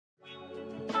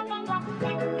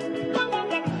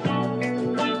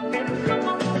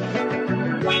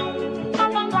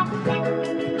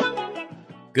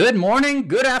Good morning,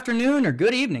 good afternoon, or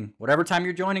good evening, whatever time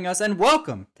you're joining us, and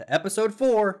welcome to episode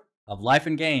 4 of Life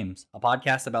and Games, a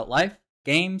podcast about life,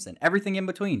 games, and everything in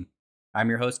between. I'm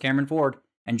your host, Cameron Ford,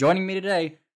 and joining me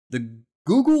today, the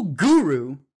Google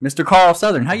guru, Mr. Carl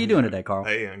Southern. How you doing today, Carl?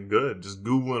 Hey, I'm good. Just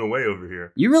Googling away over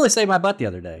here. You really saved my butt the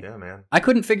other day. Yeah, man. I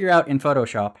couldn't figure out in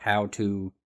Photoshop how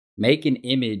to make an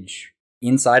image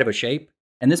inside of a shape,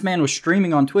 and this man was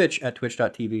streaming on Twitch at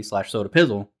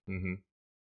twitch.tv/sodapizzle. Mm-hmm.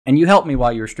 And you helped me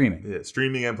while you were streaming. Yeah,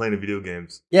 streaming and playing video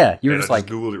games. Yeah, you were and just I like...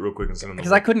 Googled it real quick and sent them.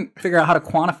 Because I couldn't figure out how to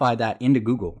quantify that into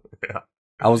Google. Yeah.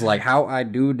 I was like, how I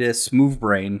do this move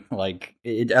brain, like,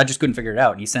 I just couldn't figure it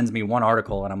out. And he sends me one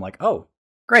article, and I'm like, oh,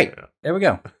 great. Yeah. There we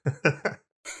go.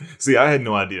 See, I had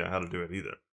no idea how to do it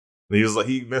either. And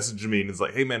he messaged me and he's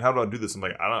like, hey, man, how do I do this? I'm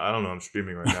like, I don't know. I'm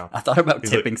streaming right now. I thought about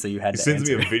tipping, so you had to He sends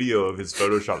answer. me a video of his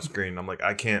Photoshop screen. I'm like,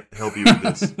 I can't help you with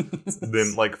this.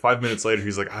 Then, like, 5 minutes later,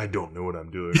 he's like, I don't know what I'm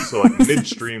doing. So, like,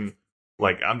 midstream,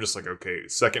 like, I'm just like, okay,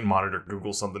 second monitor,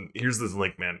 Google something. Here's this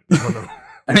link, man. I don't know.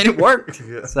 I mean, it worked.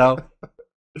 Yeah. So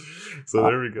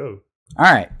there we go. All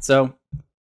right. So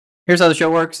here's how the show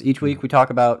works. Each week we talk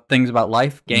about things about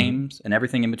life, games, and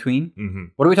everything in between. Mm-hmm.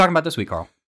 What are we talking about this week, Carl?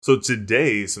 So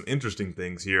today, some interesting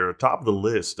things here. Top of the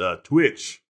list,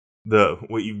 Twitch,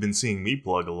 what you've been seeing me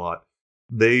plug a lot.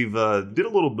 They've did a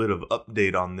little bit of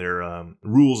update on their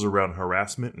rules around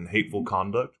harassment and hateful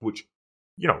conduct, which,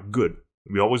 good.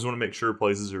 We always want to make sure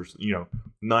places are,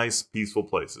 nice, peaceful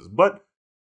places. But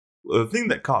the thing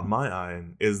that caught my eye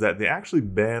is that they actually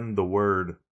banned the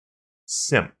word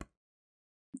simp.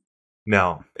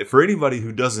 Now, for anybody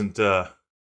who doesn't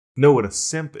know what a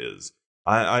simp is,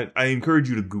 I encourage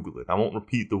you to Google it. I won't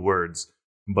repeat the words,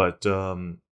 but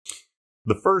the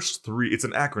first three, it's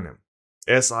an acronym,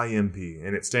 SIMP,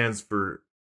 and it stands for,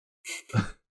 God,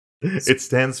 I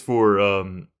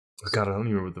don't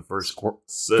even remember what the first.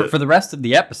 For the rest of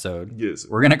the episode, yes,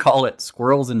 we're going to call it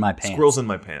Squirrels in My Pants. Squirrels in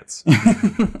My Pants.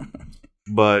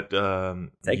 But,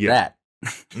 Take that.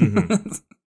 Mm-hmm.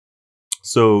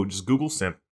 So just Google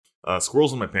simp,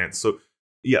 Squirrels in My Pants. So,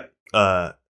 yeah,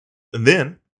 and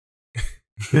then,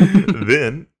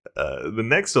 the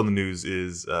next on the news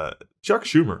is Chuck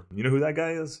Schumer. You know who that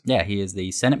guy is? Yeah, he is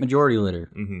the Senate Majority Leader.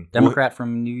 Mm-hmm. Democrat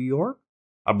from New York?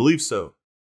 I believe so.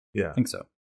 Yeah. I think so.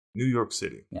 New York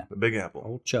City. Yeah. The Big Apple.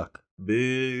 Old Chuck.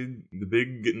 The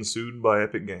big getting sued by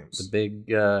Epic Games. The big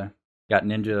got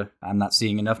Ninja, I'm not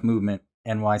seeing enough movement,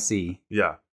 NYC.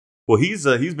 Yeah. Well, he's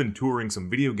been touring some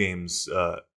video games,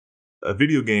 a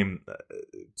video game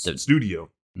studio.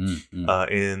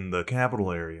 In the capital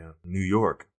area, New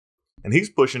York, and he's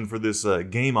pushing for this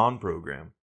Game On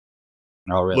program.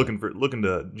 Oh, really? Looking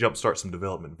to jumpstart some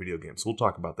development in video games. So we'll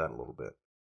talk about that a little bit.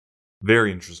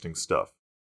 Very interesting stuff.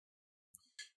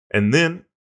 And then,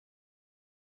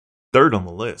 third on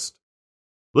the list,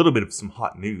 a little bit of some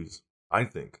hot news. I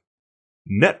think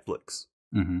Netflix.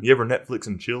 Mm-hmm. You ever Netflix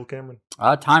and chill, Cameron?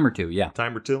 A time or two, yeah.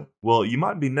 Time or two? Well, you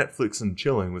might be Netflix and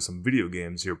chilling with some video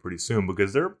games here pretty soon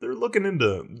because they're looking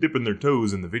into dipping their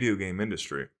toes in the video game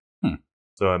industry.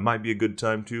 So it might be a good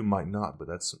time to, might not, but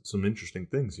that's some interesting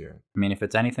things here. I mean, if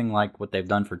it's anything like what they've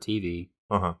done for TV,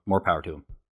 more power to them.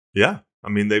 Yeah, I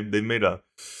mean they've made a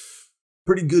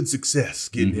pretty good success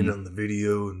getting in on the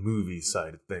video and movie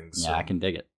side of things. Yeah, so. I can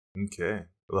dig it. Okay,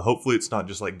 well, hopefully it's not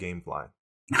just like GameFly.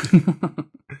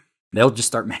 They'll just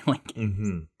start mailing.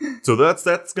 Mm-hmm. So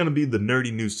that's going to be the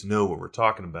nerdy news to know what we're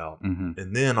talking about. Mm-hmm.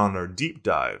 And then on our deep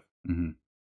dive, we're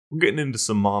getting into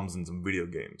some moms and some video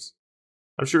games.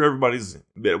 I'm sure everybody's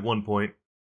at one point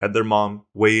had their mom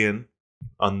weigh in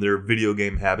on their video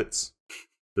game habits,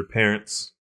 their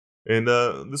parents. And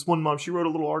this one mom, she wrote a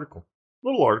little article.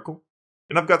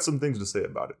 And I've got some things to say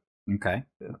about it. Okay.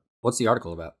 Yeah. What's the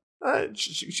article about?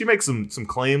 She makes some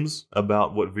claims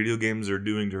about what video games are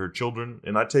doing to her children,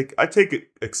 and I take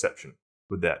exception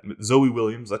with that. Zoe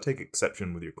Williams, I take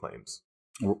exception with your claims.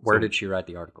 Where did she write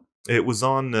the article? It was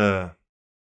on The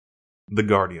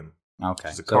Guardian. Okay,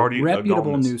 so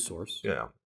reputable news source. Yeah,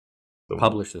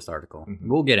 published this article. Mm-hmm.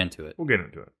 We'll get into it.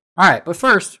 All right, but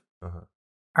first,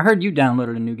 I heard you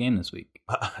downloaded a new game this week.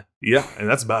 Yeah, and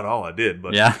that's about all I did.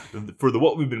 But yeah, for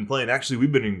what we've been playing, actually,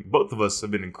 both of us have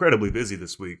been incredibly busy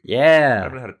this week. Yeah, I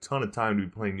haven't had a ton of time to be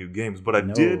playing new games, but I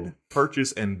did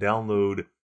purchase and download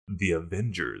The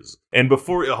Avengers. And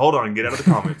hold on, get out of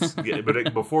the comments.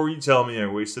 But before you tell me I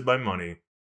wasted my money,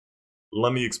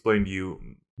 let me explain to you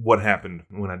what happened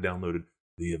when I downloaded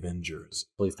The Avengers.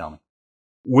 Please tell me.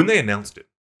 When they announced it,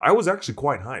 I was actually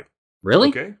quite hyped. Really?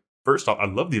 Okay. First off, I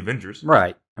love The Avengers.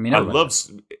 Right. I mean, I love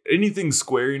anything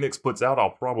Square Enix puts out. I'll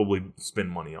probably spend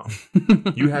money on.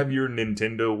 You have your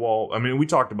Nintendo wall. I mean, we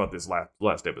talked about this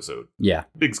last episode. Yeah.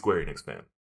 Big Square Enix fan.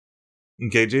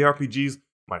 Okay, JRPGs,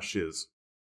 my shiz.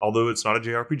 Although it's not a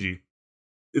JRPG,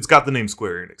 it's got the name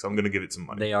Square Enix. I'm going to give it some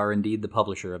money. They are indeed the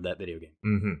publisher of that video game.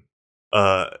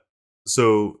 Mm-hmm.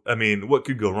 So, I mean, what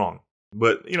could go wrong?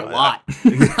 But, you know, a lot.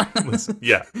 Listen,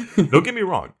 yeah, don't get me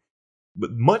wrong.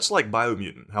 But much like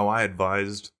Biomutant, how I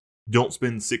advised don't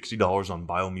spend $60 on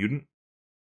Biomutant,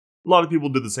 a lot of people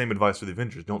did the same advice for the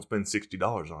Avengers. Don't spend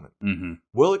 $60 on it. Mm-hmm.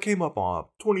 Well, it came up on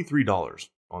 $23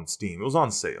 on Steam. It was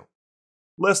on sale.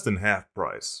 Less than half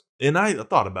price. And I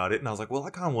thought about it, and I was like, well,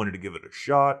 I kind of wanted to give it a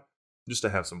shot, just to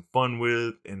have some fun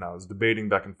with, and I was debating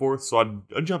back and forth, so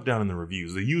I jumped down in the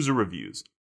reviews, the user reviews.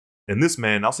 And this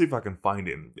man, I'll see if I can find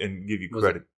him and give you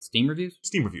credit. Steam reviews?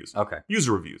 Steam reviews. Okay.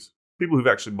 User reviews. People who've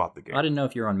actually bought the game. I didn't know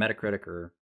if you were on Metacritic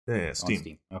or on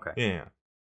Steam. Okay. Yeah.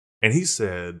 And he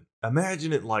said,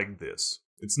 imagine it like this.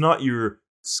 It's not your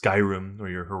Skyrim or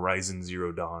your Horizon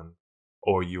Zero Dawn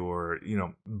or your,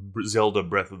 Zelda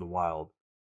Breath of the Wild.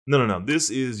 No. This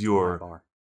is your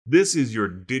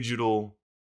digital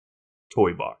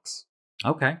toy box.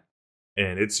 Okay.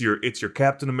 And it's your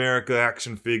Captain America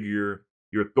action figure,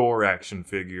 your Thor action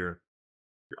figure,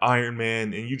 your Iron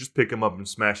Man, and you just pick them up and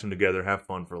smash them together, have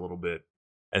fun for a little bit,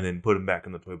 and then put them back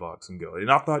in the toy box and go.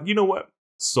 And I thought, you know what?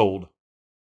 Sold.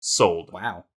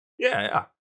 Wow. Yeah.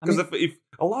 Because if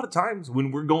a lot of times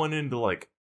when we're going into like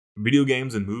video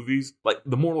games and movies, like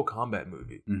the Mortal Kombat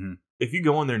movie, if you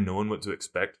go in there knowing what to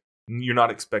expect, and you're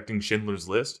not expecting Schindler's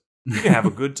List, you can have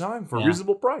a good time for a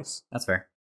reasonable price. That's fair.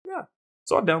 Yeah.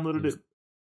 So I downloaded it.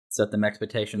 Set them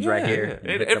expectations right here.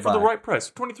 Yeah. And for the right price,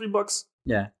 $23.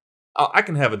 Yeah. I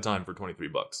can have a time for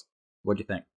 $23. What'd you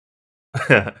think?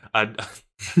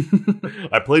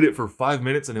 I played it for 5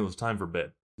 minutes and it was time for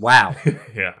bed. Wow.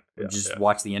 Yeah. Just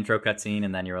watch the intro cutscene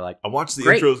and then you were like, I watched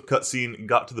the intro cutscene,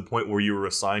 got to the point where you were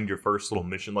assigned your first little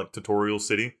mission, like tutorial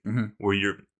city, where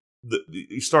you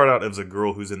start out as a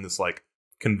girl who's in this like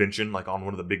convention, like on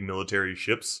one of the big military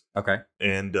ships. Okay.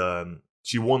 And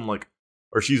she won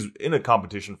she's in a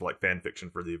competition for like fan fiction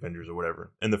for the Avengers or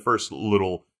whatever. And the first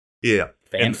little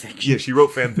fan fiction. Yeah, she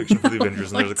wrote fan fiction for the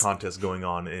Avengers, and there's a contest going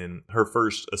on. And her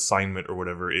first assignment or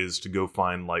whatever is to go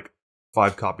find like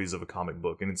 5 copies of a comic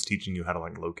book, and it's teaching you how to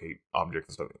like locate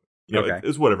objects and stuff.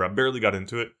 It's whatever. I barely got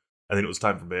into it, and then it was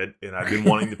time for bed, and I've been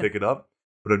wanting to pick it up,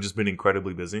 but I've just been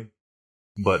incredibly busy.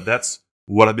 But that's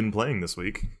what I've been playing this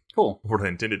week. Cool. What I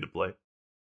intended to play.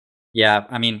 Yeah,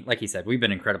 I mean, like you said, we've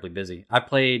been incredibly busy. I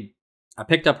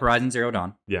picked up Horizon Zero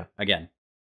Dawn. Yeah. Again.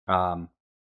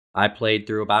 I played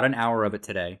through about an hour of it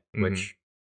today, which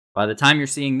by the time you're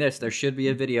seeing this, there should be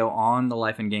a video on the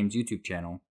Life and Games YouTube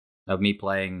channel of me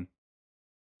playing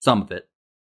some of it.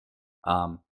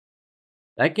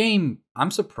 That game,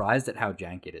 I'm surprised at how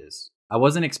jank it is. I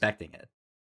wasn't expecting it.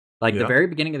 Like, the very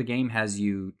beginning of the game has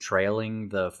you trailing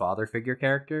the father figure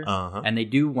character, and they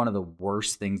do one of the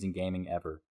worst things in gaming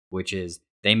ever, which is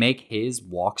they make his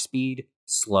walk speed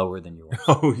slower than yours.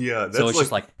 Oh, yeah. That's so it's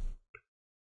just like...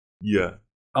 Yeah.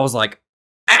 I was like,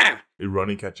 ah!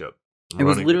 Running catch up. It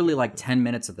was literally like 10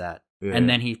 minutes of that. Yeah. And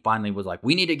then he finally was like,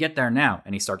 we need to get there now.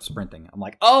 And he starts sprinting. I'm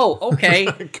like, oh, okay.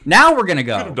 Now we're going to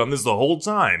go. Could have done this the whole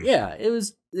time. Yeah. It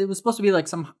was supposed to be like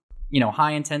some,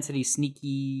 high intensity,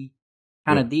 sneaky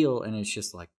kind of deal. And it's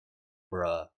just like,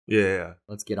 bruh. Yeah.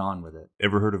 Let's get on with it.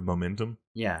 Ever heard of Momentum?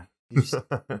 Yeah.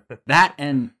 That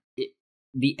and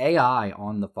the AI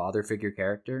on the father figure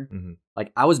character,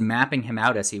 like I was mapping him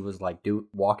out as he was like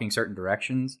walking certain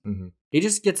directions. He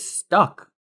just gets stuck.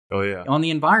 Oh yeah, on the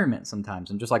environment sometimes,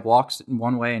 and just like walks in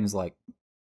one way and is like,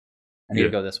 I need to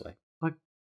go this way. Like,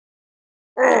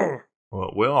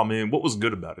 well, I mean, what was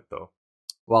good about it though?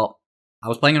 Well, I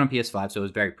was playing it on PS5, so it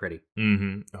was very pretty.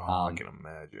 Oh, I can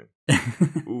imagine.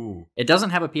 Ooh, it doesn't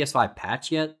have a PS5 patch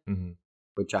yet,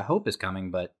 which I hope is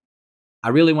coming, but I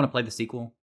really want to play the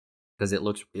sequel. Because it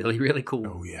looks really, really cool.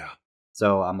 Oh, yeah.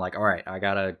 So I'm like, all right, I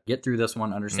got to get through this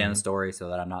one, understand the story so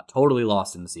that I'm not totally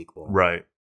lost in the sequel. Right.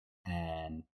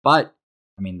 But,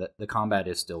 I mean, the combat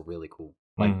is still really cool.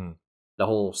 Like, the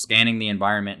whole scanning the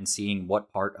environment and seeing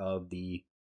what part of the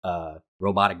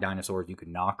robotic dinosaurs you could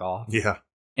knock off. Yeah.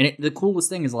 And the coolest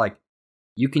thing is, like,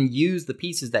 you can use the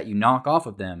pieces that you knock off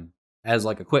of them as,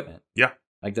 like, equipment. Yeah.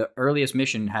 Like, the earliest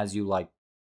mission has you, like,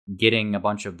 getting a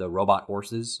bunch of the robot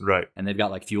horses. Right. And they've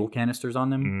got like fuel canisters on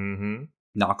them.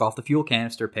 Knock off the fuel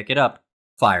canister, pick it up,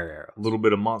 fire arrow. A little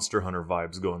bit of Monster Hunter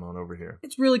vibes going on over here.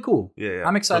 It's really cool. Yeah.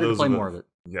 I'm excited to play more of it.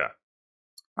 Yeah.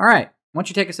 All right. Why don't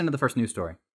you take us into the first news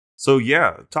story? So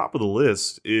yeah, top of the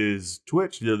list is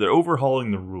Twitch. They're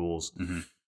overhauling the rules.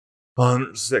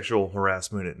 on sexual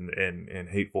harassment and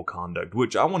hateful conduct,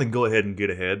 which I want to go ahead and get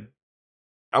ahead.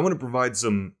 I want to provide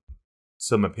some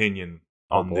opinion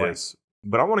on this,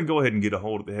 but I want to go ahead and get a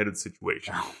hold of the head of the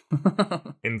situation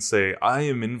and say I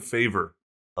am in favor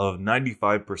of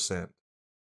 95%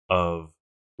 of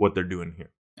what they're doing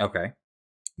here. Okay.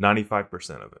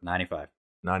 95% of it.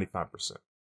 95%.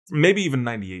 Maybe even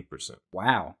 98%.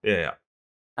 Wow. Yeah.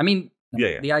 I mean,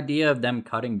 yeah. The idea of them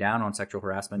cutting down on sexual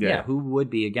harassment, who would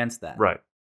be against that? Right.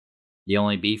 The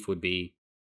only beef would be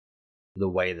the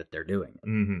way that they're doing it.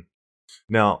 Mm-hmm.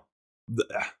 Now,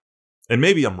 and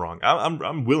maybe I'm wrong.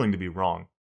 I'm willing to be wrong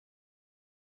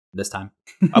this time.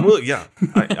 I'm willing. Yeah,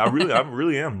 I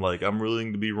really am. Like, I'm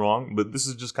willing to be wrong, but this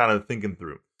is just kind of thinking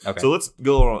through. Okay. So let's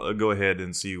go ahead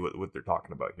and see what they're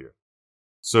talking about here.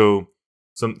 So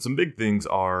some big things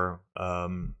are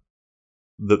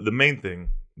the main thing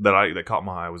that caught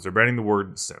my eye was they're banning the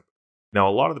word simp. Now,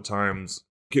 a lot of the times,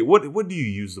 okay, what do you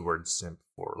use the word simp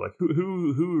for? Like,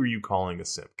 who are you calling a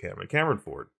simp, Cameron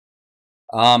Ford?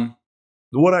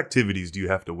 What activities do you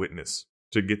have to witness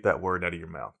to get that word out of your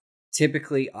mouth?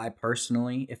 Typically, I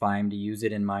personally, if I am to use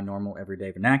it in my normal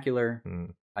everyday vernacular,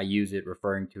 I use it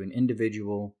referring to an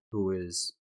individual who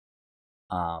is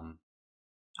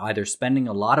either spending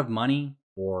a lot of money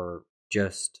or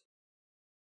just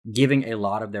giving a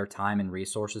lot of their time and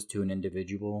resources to an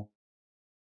individual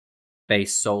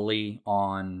based solely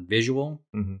on visual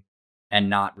and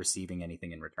not receiving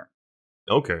anything in return.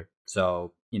 Okay.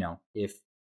 So, if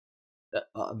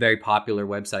a very popular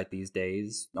website these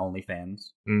days,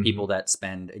 OnlyFans, people that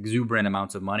spend exuberant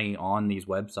amounts of money on these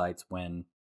websites when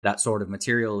that sort of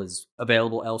material is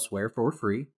available elsewhere for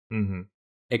free,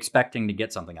 expecting to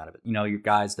get something out of it. Your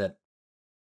guys that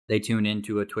they tune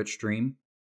into a Twitch stream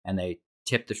and they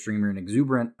tip the streamer an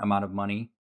exuberant amount of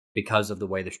money because of the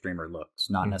way the streamer looks,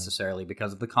 not necessarily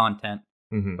because of the content,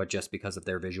 but just because of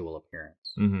their visual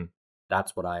appearance.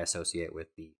 That's what I associate with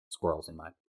the squirrels in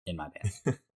my pants.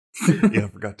 Yeah, I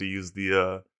forgot to use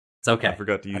the. It's okay. I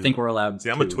forgot to use. I think we're allowed. See,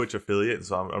 I'm a Twitch affiliate,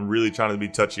 so I'm really trying to be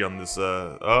touchy on this.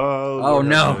 Oh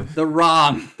no, the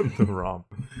ROM. The ROM.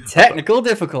 Technical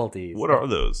difficulties. What are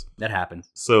those? That happens.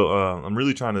 So I'm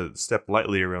really trying to step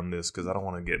lightly around this because I don't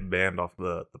want to get banned off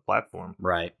the platform.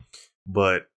 Right.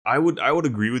 But I would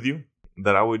agree with you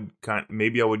that I would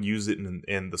maybe I would use it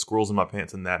in the squirrels in my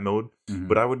pants in that mode,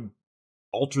 but I would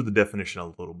alter the definition a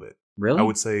little bit. Really? I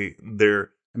would say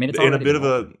they're in a bit of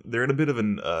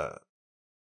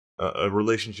a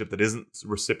relationship that isn't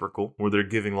reciprocal, where they're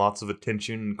giving lots of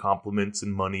attention and compliments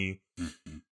and money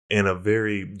in a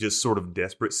very just sort of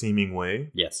desperate seeming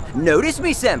way. Yes. Notice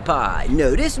me, senpai.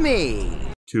 Notice me.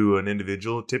 To an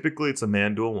individual. Typically, it's a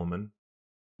man to a woman.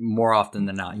 More often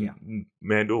than not, yeah.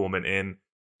 Man to a woman. And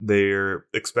they're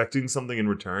expecting something in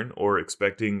return, or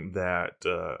expecting that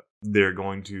they're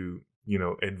going to,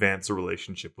 advance a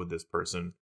relationship with this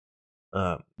person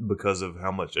because of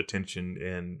how much attention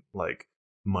and like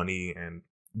money and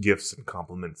gifts and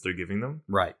compliments they're giving them.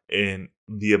 Right. And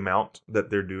the amount that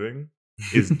they're doing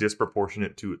is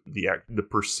disproportionate to the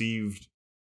perceived.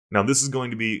 Now, this is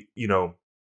going to be,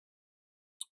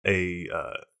 a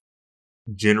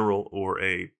general or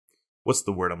a, what's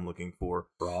the word I'm looking for?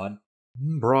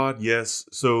 Broad, yes.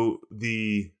 So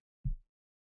the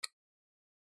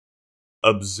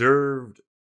observed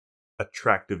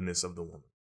attractiveness of the woman.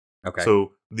 Okay.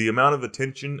 So the amount of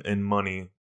attention and money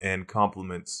and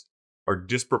compliments are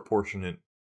disproportionate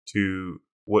to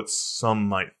what some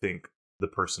might think the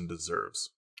person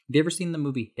deserves. Have you ever seen the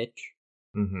movie Hitch?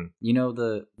 The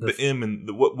M and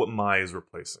what my is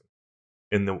replacing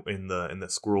in the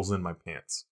squirrels in my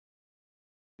pants.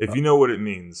 If you know what it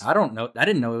means. I don't know. I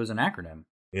didn't know it was an acronym.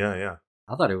 Yeah.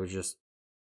 I thought it was just.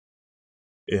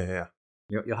 Yeah.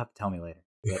 You'll have to tell me later.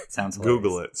 It sounds hilarious.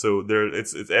 Google it. So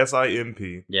it's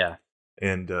SIMP. Yeah.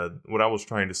 And what I was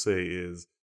trying to say is,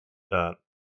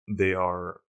 they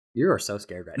are. You are so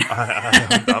scared right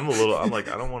now. I'm a little. I'm like,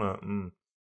 I don't want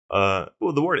to.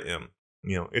 Well, the word M.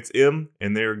 It's M,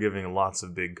 and they're giving lots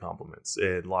of big compliments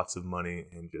and lots of money,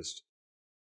 and just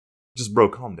bro,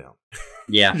 calm down.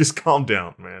 Yeah. Just calm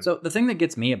down, man. So the thing that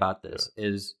gets me about this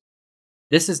is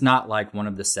not like one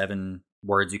of the 7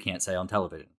 words you can't say on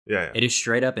television. Yeah. It is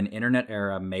straight up an internet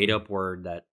era made up word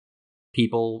that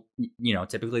people,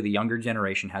 typically the younger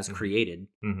generation has created.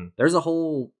 There's a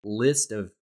whole list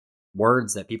of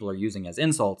words that people are using as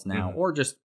insults now, or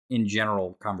just in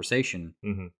general conversation.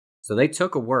 So they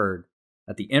took a word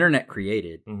that the internet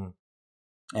created,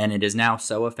 and it is now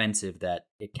so offensive that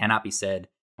it cannot be said.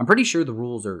 I'm pretty sure the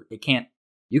rules are,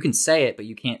 you can say it, but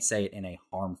you can't say it in a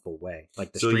harmful way.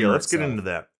 Like the streamer let's itself. get into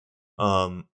that.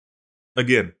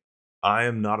 Again, I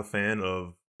am not a fan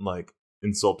of like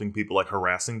insulting people, like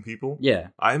harassing people. Yeah.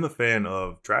 I am a fan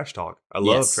of trash talk. I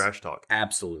love trash talk.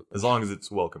 Absolutely. As long as it's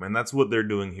welcome. And that's what they're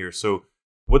doing here. So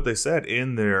what they said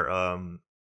in their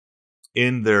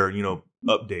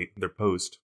update, their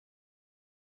post,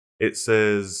 it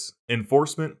says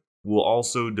enforcement will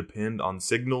also depend on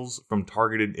signals from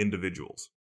targeted individuals.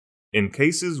 In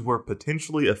cases where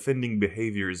potentially offending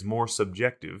behavior is more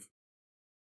subjective,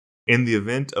 in the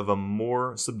event of a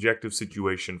more subjective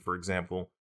situation, for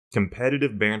example,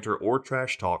 competitive banter or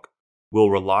trash talk will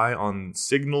rely on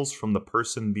signals from the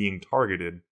person being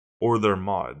targeted or their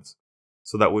mods,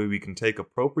 so that way we can take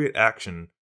appropriate action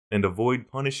and avoid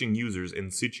punishing users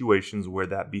in situations where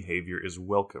that behavior is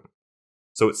welcome.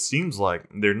 So it seems like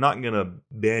they're not going to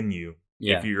ban you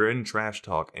if you're in trash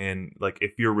talk and like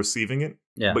if you're receiving it,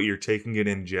 but you're taking it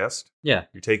in jest. Yeah.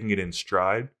 You're taking it in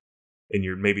stride and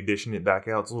you're maybe dishing it back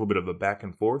out. It's a little bit of a back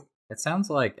and forth. It sounds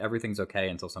like everything's okay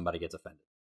until somebody gets offended.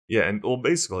 Yeah, and well,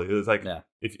 basically, it's like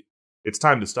if it's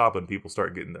time to stop when people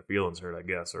start getting their feelings hurt, I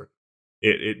guess, or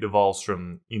it devolves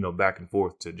from back and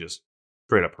forth to just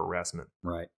straight up harassment.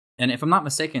 Right. And if I'm not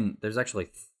mistaken, there's actually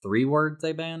 3 words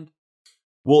they banned.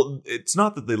 Well, it's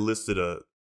not that they listed a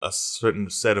certain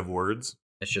set of words.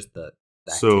 It's just the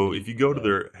so if you go to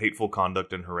their hateful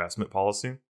conduct and harassment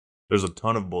policy, there's a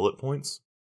ton of bullet points.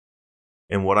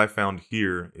 And what I found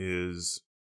here is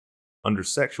under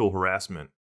sexual harassment,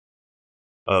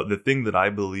 the thing that I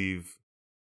believe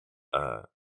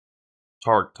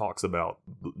Tark talks about,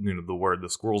 the word, the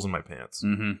squirrels in my pants,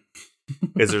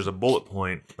 is there's a bullet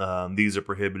point. These are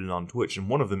prohibited on Twitch. And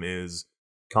one of them is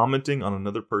commenting on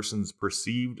another person's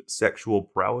perceived sexual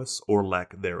prowess or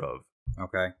lack thereof.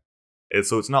 Okay. And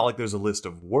so it's not like there's a list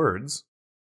of words.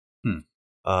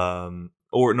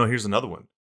 Or no, here's another one.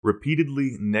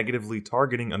 Repeatedly negatively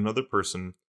targeting another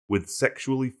person with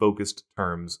sexually focused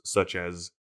terms such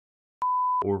as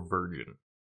or virgin.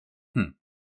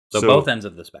 So both ends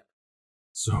of the spectrum.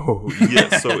 So,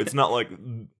 yes, so it's not like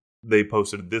they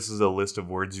posted, this is a list of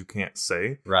words you can't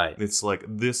say. Right. It's like,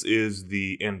 this is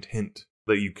the intent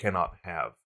that you cannot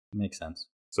have. Makes sense.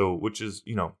 So, which is,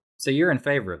 So you're in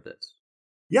favor of this?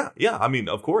 Yeah. I mean,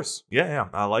 of course. Yeah.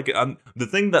 I like it. The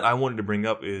thing that I wanted to bring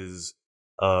up is,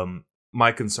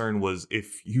 my concern was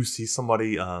if you see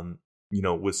somebody,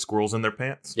 with squirrels in their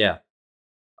pants. Yeah.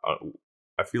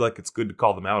 I feel like it's good to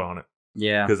call them out on it.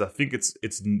 Yeah. Because I think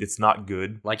it's not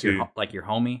good. Like your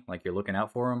homie, like you're looking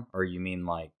out for him, or you mean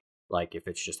like if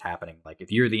it's just happening, like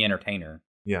if you're the entertainer.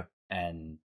 Yeah.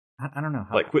 And I don't know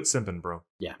how. Like quit simping, bro.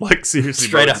 Yeah. Like seriously,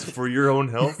 straight bro, up for your own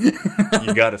health,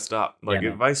 you gotta stop. Like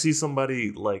if I see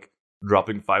somebody like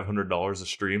dropping $500 a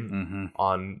stream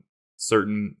on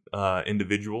certain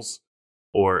individuals,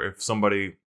 or if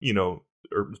somebody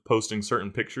are posting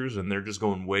certain pictures and they're just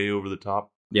going way over the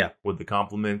top. Yeah. With the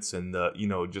compliments and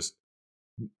just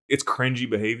it's cringy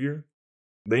behavior.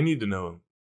 They need to know.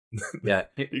 Yeah.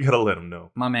 You gotta let them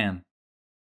know. My man,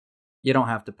 you don't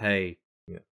have to pay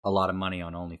a lot of money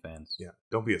on OnlyFans. Yeah.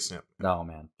 Don't be a simp. No,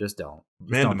 man. Just don't.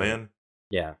 Man to man.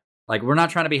 Yeah. Like, we're not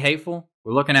trying to be hateful.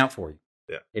 We're looking out for you.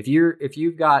 Yeah. If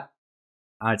you've got,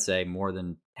 I'd say, more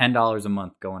than $10 a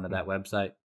month going to that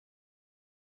website,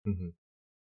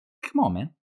 come on, man.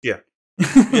 Yeah.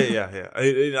 Yeah.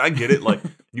 I get it. Like,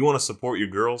 you want to support your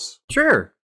girls.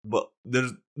 Sure. But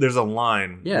there's a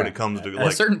line when it comes to at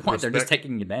a certain point, respect. They're just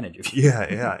taking advantage of you.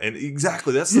 Yeah, and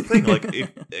exactly that's the thing. Like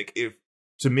if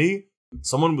to me,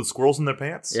 someone with squirrels in their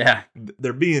pants,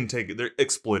 they're being taken, they're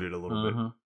exploited a little bit.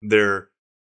 They're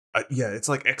it's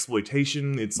like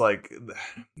exploitation. It's like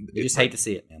you just hate to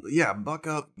see it, man. Yeah, buck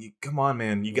up. Come on,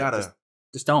 man. You gotta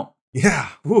just don't. Yeah,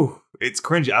 whew, it's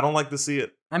cringy. I don't like to see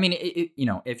it. I mean,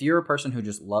 if you're a person who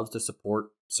just loves to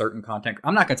support certain content,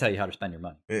 I'm not gonna tell you how to spend your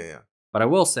money. Yeah. But I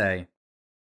will say,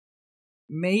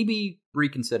 maybe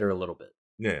reconsider a little bit.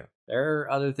 Yeah. There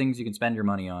are other things you can spend your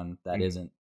money on that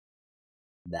isn't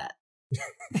that.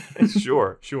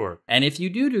 Sure. And if you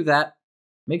do that,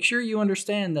 make sure you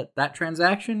understand that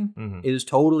transaction is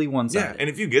totally one-sided. Yeah, and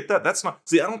if you get that, that's not...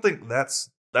 See, I don't think that's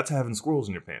having squirrels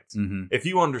in your pants. If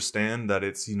you understand that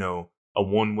it's, a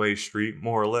one-way street,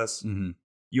 more or less,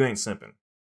 you ain't simping.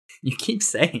 You keep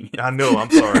saying it. I know,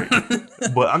 I'm sorry.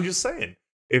 But I'm just saying.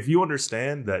 If you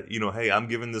understand that, hey, I'm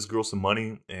giving this girl some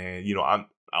money and,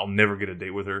 I'll never get a date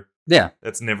with her. Yeah.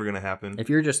 That's never going to happen. If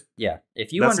you're just,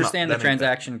 if you understand the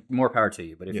transaction, more power to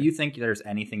you. But if you think there's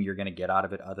anything you're going to get out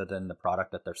of it other than the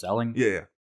product that they're selling. Yeah.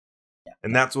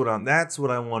 And that's what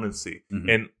I want to see.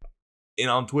 And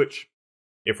on Twitch,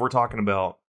 if we're talking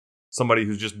about somebody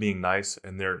who's just being nice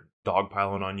and they're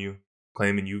dogpiling on you,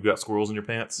 claiming you've got squirrels in your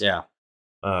pants. Yeah.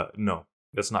 No,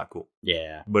 that's not cool.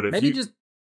 Yeah. But if maybe just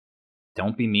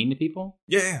don't be mean to people.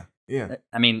 Yeah.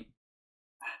 I mean,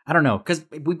 I don't know, because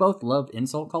we both love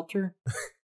insult culture.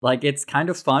 Like, it's kind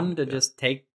of fun to just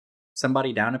take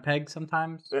somebody down a peg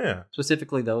sometimes. Yeah.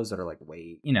 Specifically those that are like,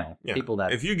 people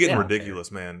that... If you're getting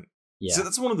ridiculous, man. Yeah. So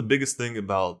that's one of the biggest thing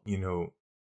about,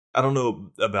 I don't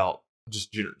know about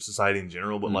just society in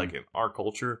general, but like in our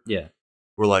culture. Yeah.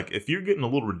 We're like, if you're getting a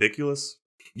little ridiculous,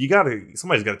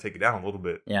 somebody's got to take it down a little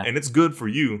bit. Yeah. And it's good for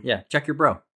you. Yeah. Check your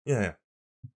bro. Yeah.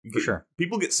 For sure.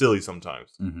 People get silly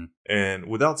sometimes. Mm-hmm. And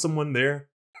without someone there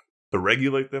to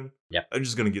regulate them, they're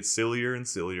just going to get sillier and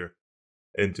sillier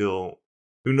until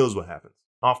who knows what happens.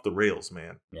 Off the rails,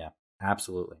 man. Yeah,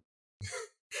 absolutely.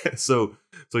 So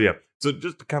yeah. So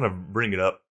just to kind of bring it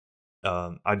up,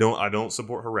 I don't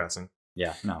support harassing.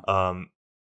 Yeah, no.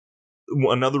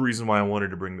 Another reason why I wanted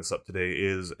to bring this up today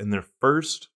is in their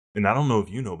first, and I don't know if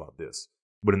you know about this,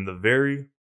 but in the very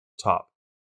top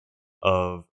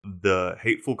of the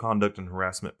hateful conduct and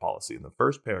harassment policy, in the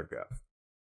first paragraph,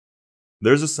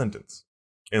 there's a sentence,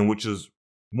 and which is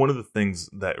one of the things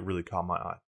that really caught my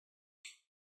eye.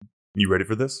 You ready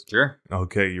for this? Sure.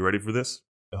 Okay, you ready for this?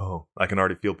 Oh, I can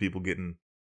already feel people getting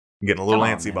a little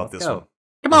antsy about this one.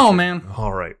 Come on, man.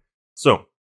 All right. So,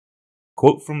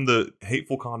 quote from the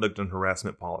hateful conduct and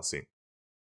harassment policy.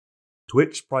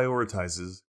 Twitch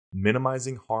prioritizes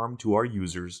minimizing harm to our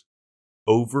users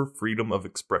over freedom of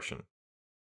expression.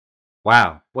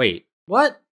 Wow. Wait.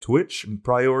 What? Twitch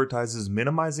prioritizes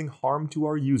minimizing harm to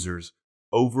our users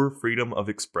over freedom of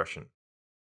expression.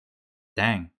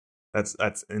 Dang.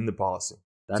 That's in the policy.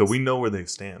 So we know where they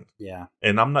stand. Yeah.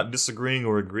 And I'm not disagreeing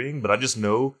or agreeing, but I just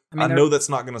know I know that's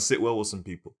not going to sit well with some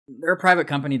people. They're a private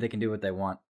company, they can do what they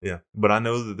want. Yeah, but I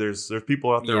know that there's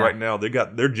people out there right now. They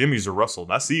got their jimmies are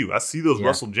rustled. I see you. I see those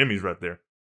rustled jimmies right there.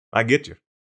 I get you.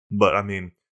 But I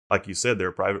mean, like you said, they're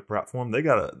a private platform. They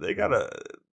got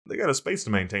a space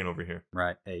to maintain over here.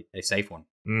 Right. A safe one,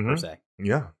 per se.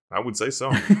 Yeah, I would say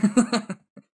so.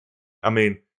 I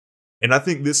mean, and I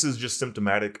think this is just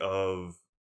symptomatic of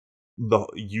the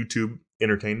YouTube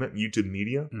entertainment, YouTube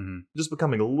media, just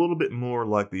becoming a little bit more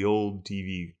like the old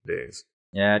TV days.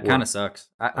 Yeah, it kind of sucks.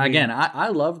 I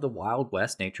love the Wild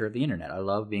West nature of the internet. I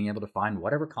love being able to find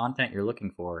whatever content you're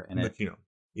looking for. But you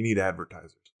need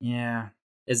advertisers. Yeah.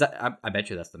 I bet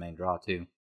you that's the main draw too.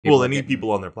 They need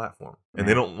people on their platform, and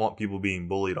they don't want people being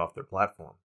bullied off their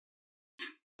platform.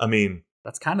 I mean,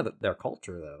 that's kind of their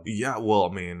culture, though. Yeah, well,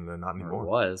 I mean, not anymore. Or it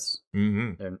was.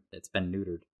 Mm-hmm. It's been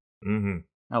neutered. Mm-hmm.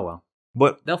 Oh well.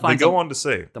 But they go on to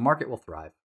say the market will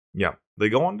thrive. Yeah, they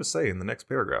go on to say in the next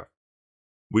paragraph,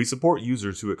 we support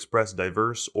users who express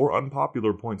diverse or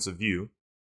unpopular points of view,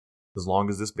 as long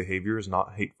as this behavior is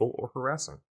not hateful or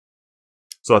harassing.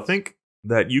 So I think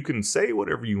that you can say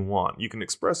whatever you want. You can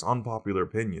express unpopular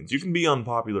opinions. You can be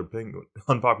unpopular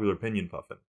opinion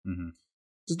puffing. Mm-hmm.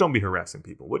 Just don't be harassing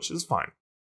people, which is fine.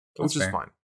 That's fair. Fine.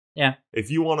 Yeah.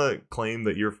 If you want to claim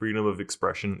that your freedom of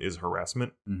expression is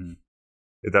harassment,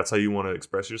 if that's how you want to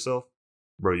express yourself,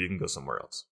 bro, you can go somewhere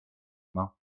else.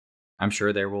 Well, I'm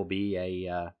sure there will be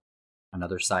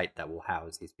another site that will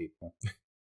house these people.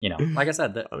 Like I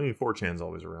said, 4chan's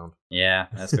always around. Yeah,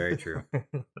 that's very true.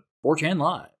 4chan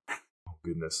Live. Oh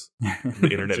goodness, the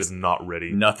internet is not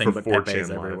ready. Nothing for but 4chan Pepes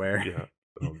everywhere. Yeah.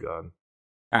 Oh god.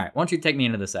 All right, why don't you take me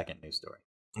into the second news story?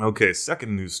 Okay,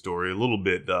 second news story, a little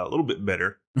bit better. A little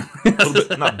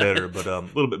bit, not better, but a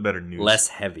little bit better news. Less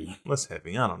heavy. Less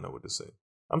heavy. I don't know what to say.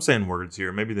 I'm saying words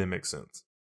here. Maybe they make sense.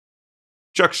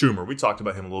 Chuck Schumer. We talked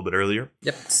about him a little bit earlier.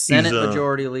 Yep. Senate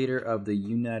Majority Leader of the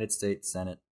United States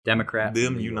Senate. Democrat.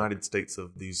 Them United States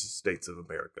of these states of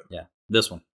America. Yeah. This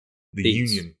one. The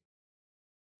Union.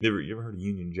 You ever heard of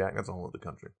Union Jack? That's a whole other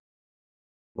country.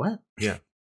 What? Yeah.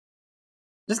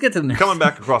 Just get to the news. Coming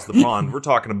back across the pond, we're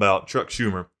talking about Chuck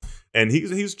Schumer. And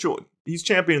he's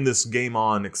championing this Game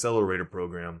On Accelerator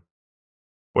program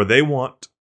where they want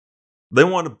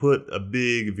to put a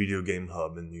big video game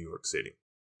hub in New York City,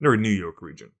 or New York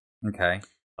region. Okay.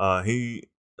 He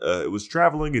was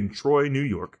traveling in Troy, New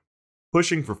York,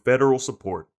 pushing for federal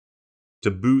support to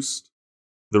boost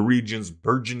the region's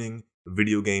burgeoning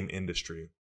video game industry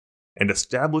and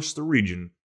establish the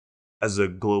region as a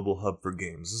global hub for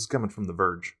games. This is coming from The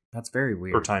Verge. That's very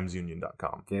weird. Or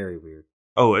TimesUnion.com. Very weird.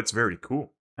 Oh, it's very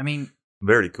cool. I mean...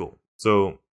 Very cool.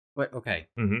 So... Wait, okay.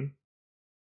 Mm-hmm.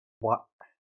 What?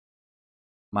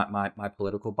 My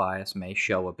political bias may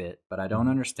show a bit, but I don't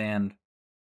understand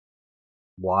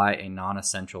why a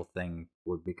non-essential thing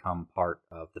would become part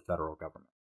of the federal government.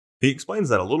 He explains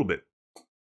that a little bit.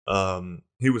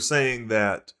 He was saying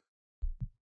that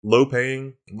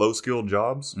low-paying, low-skilled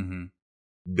jobs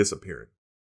disappearing.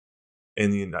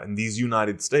 in these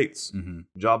United States, Mm-hmm.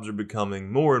 jobs are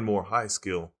becoming more and more high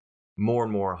skill, more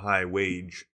and more high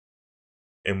wage,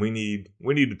 and we need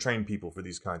to train people for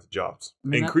these kinds of jobs. I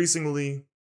mean, Increasingly,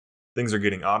 things are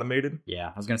getting automated. Yeah,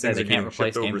 I was going to say Things they are can't getting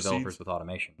replace shipped game overseas. developers with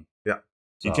automation. Yeah,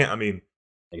 you So, can't. I mean,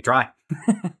 they could try.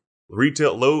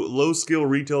 retail low skill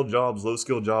retail jobs, low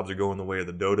skill jobs are going the way of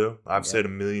the dodo. I've Yeah. said a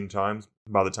million times.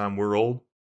 By the time we're old,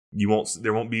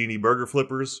 there won't be any burger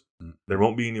flippers. Mm. There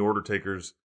won't be any order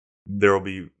takers. There will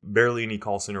be barely any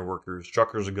call center workers.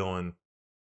 Truckers are going.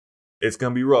 It's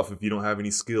going to be rough if you don't have any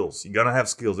skills. You got to have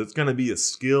skills. It's going to be a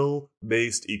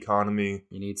skill-based economy.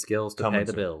 You need skills to Coming pay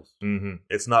the soon. bills. Mm-hmm.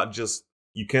 It's not just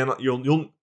you cannot. You'll.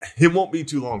 It won't be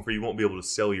too long for you won't be able to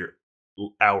sell your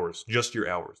hours, just your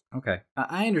hours. Okay,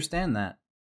 I understand that.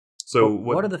 So But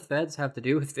what do the feds have to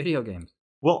do with video games?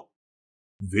 Well,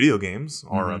 video games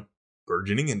are Mm-hmm. a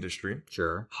burgeoning industry,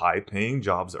 Sure. high-paying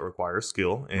jobs that require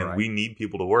skill, and Right. we need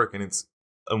people to work.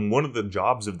 And one of the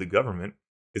jobs of the government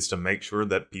is to make sure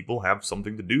that people have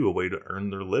something to do, a way to earn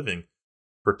their living,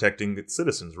 protecting its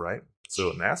citizens, right?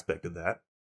 So an aspect of that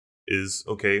is,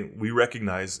 okay, we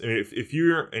recognize if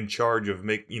you're in charge of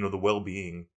the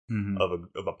well-being Mm-hmm.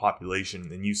 of a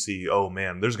population, and you see, oh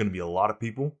man, there's going to be a lot of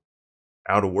people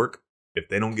out of work if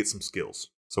they don't get some skills.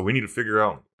 So we need to figure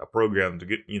out a program to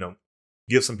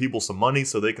give some people some money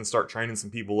so they can start training some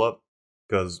people up.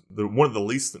 Because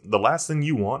the last thing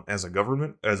you want as a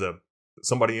government,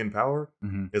 somebody in power,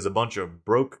 Mm-hmm. is a bunch of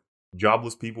broke,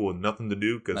 jobless people with nothing to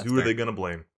do. Because That's who are fair. they going to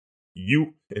blame?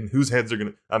 You, and whose heads are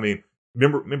going to? I mean,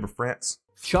 remember France?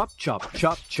 Chop, chop,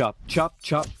 chop, chop, chop,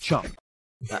 chop, chop.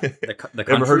 The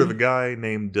Ever heard of a country? guy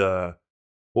named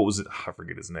what was it? I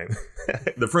forget his name.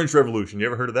 The French Revolution. You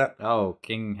ever heard of that? Oh,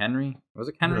 King Henry? Was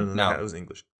it Henry? No, that was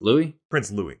English. Louis?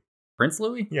 Prince Louis. Prince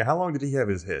Louis? Yeah, how long did he have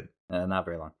his head? Not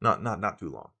very long. Not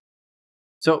too long.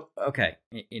 So, okay,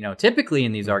 typically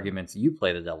in these arguments, you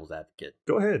play the devil's advocate.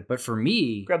 Go ahead. But for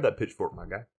me, Grab that pitchfork, my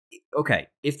guy. okay,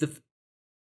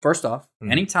 first off,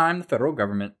 Mhm. anytime the federal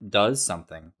government does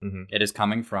something, Mm-hmm. it is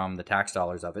coming from the tax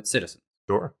dollars of its citizens.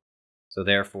 Sure. So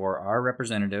therefore, our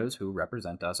representatives who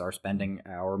represent us are spending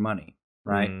our money,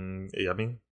 right? Yeah, I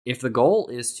mean, If the goal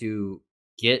is to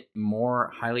get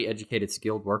more highly educated,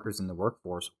 skilled workers in the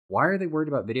workforce, why are they worried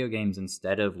about video games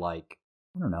instead of, like,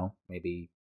 I don't know, maybe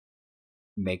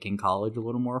making college a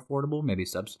little more affordable, maybe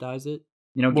subsidize it?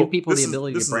 Give people the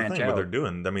ability to branch What out. they're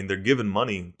doing. I mean, they're giving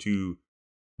money to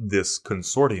this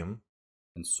consortium.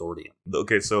 Consortium.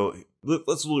 Okay, so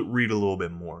let's read a little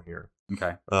bit more here.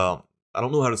 Okay. I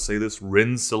don't know how to say this.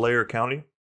 Rensselaer County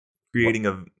creating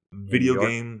a video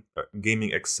New York?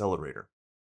 gaming accelerator.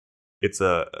 It's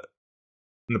in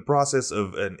the process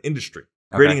of an industry,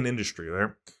 creating an industry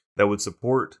there that would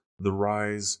support the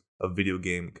rise of video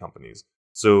game companies.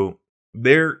 So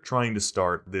they're trying to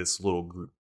start this little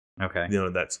group, Okay.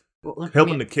 that's Well, let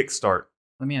helping me, to kickstart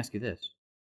let me ask you this.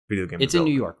 video game. It's in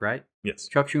New development. York, right? Yes,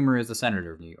 Chuck Schumer is the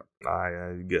senator of New York.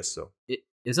 I guess so.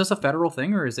 Is this a federal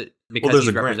thing, or is it because Well, there's he's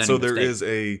a grant. representing So there the state? is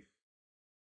a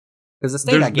Because the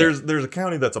state, I get. there's a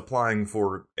county that's applying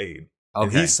for aid, and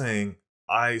Okay. he's saying,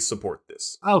 "I support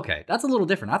this." Okay, that's a little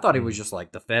different. I thought it was Mhm. just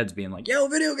like the feds being like, "Yo,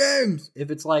 video games."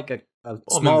 If it's like a I mean,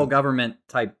 small government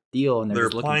type deal, and They're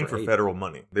just looking applying for aid. federal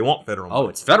money. They want federal money. Oh,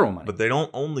 it's federal money. But they don't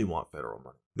only want federal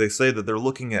money. They say that they're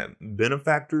looking at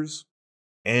benefactors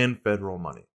and federal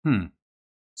money.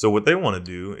 So what they want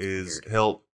to do is Weird.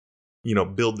 help,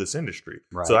 build this industry.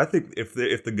 Right. So I think if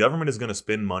the government is going to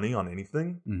spend money on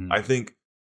anything, Mhm. I think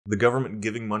the government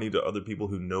giving money to other people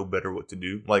who know better what to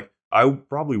do. Like, I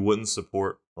probably wouldn't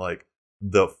support like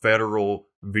the federal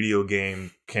video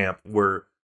game camp where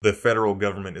the federal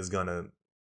government is going to.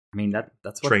 I mean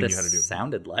that's what train you this how to do.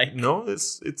 sounded like. No,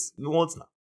 it's not.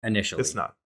 initially It's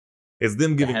not. It's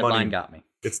them The giving headline money. got me.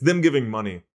 It's them giving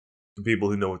money to people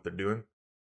who know what they're doing,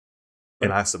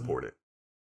 and I support it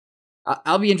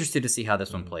I'll be interested to see how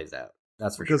this one Mhm. plays out.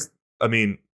 That's for because sure. I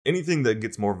mean anything that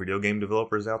gets more video game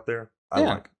developers out there, I Yeah.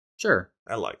 like. Sure.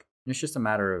 I like. It's just a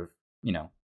matter of,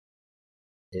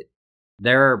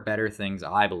 there are better things,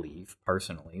 I believe,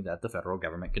 personally, that the federal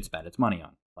government could spend its money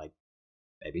on. Like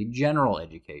maybe general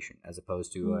education as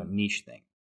opposed to a niche thing.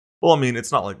 Well, I mean,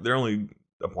 it's not like they're only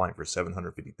applying for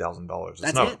 $750,000.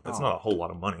 That's not. it? That's Oh. not a whole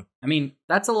lot of money. I mean,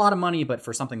 that's a lot of money, but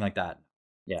for something like that,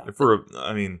 yeah.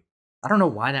 I mean, I don't know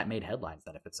why that made headlines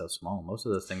then if it's so small. Most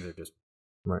of those things are just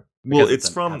right. because Well, it's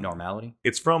an from abnormality.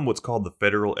 It's from what's called the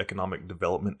Federal Economic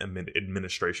Development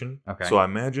Administration. Okay. So I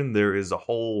imagine there is a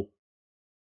whole,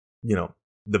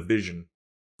 division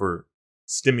for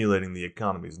stimulating the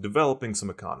economies, developing some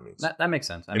economies. That makes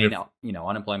sense. I And mean, if-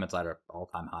 unemployment's at an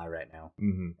all-time high right now.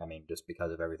 hmm I mean, just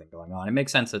because of everything going on. It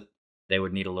makes sense that they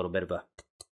would need a little bit of a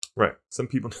Right. Some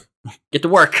people. get to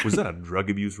work. Was that a drug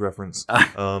abuse reference?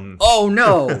 Oh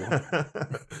no!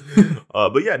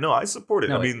 But yeah, no, I support it.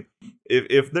 No, I mean,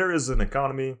 if there is an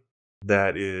economy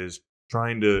that is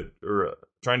trying to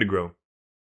grow,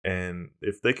 and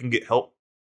if they can get help,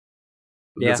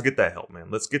 let's get that help, man.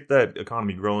 Let's get that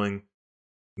economy growing,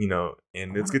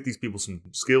 and let's get these people some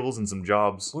skills and some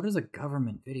jobs. What does a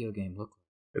government video game look like?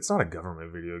 It's not a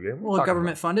government video game. Well, a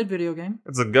government-funded video game.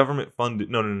 It's a government-funded.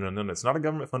 No. It's not a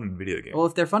government-funded video game. Well,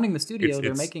 if they're funding the studio,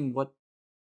 they're it's making what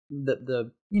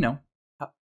the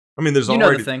I mean, there's the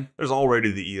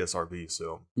already the ESRB,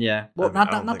 so yeah. Well, I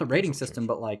don't not think the much rating will system, change.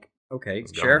 but like, okay,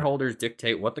 It's government. shareholders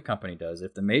dictate what the company does.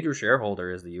 If the major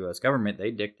shareholder is the U.S. government,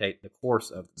 they dictate the course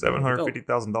of the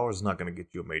 $750,000 is not going to get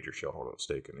you a major shareholder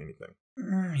stake in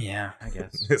anything. Yeah, I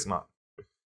guess. It's not.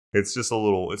 It's just a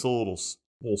little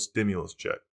stimulus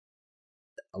check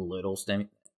A little stem.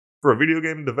 for a video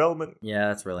game development. Yeah,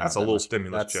 that's really That's not a that little much.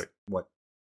 stimulus That's check. What?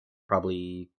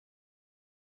 Probably.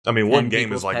 I mean, 10 one game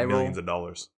equals is like payroll? millions of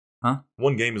dollars. Huh?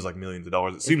 One game is like millions of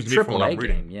dollars. It It's seems to me from what I'm AAA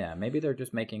reading. game. Yeah, maybe they're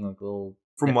just making like little.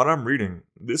 From what I'm reading,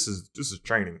 this is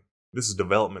training. This is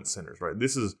development centers, right?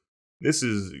 This is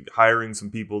hiring some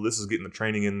people. This is getting the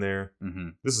training in there. Mm-hmm.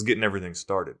 This is getting everything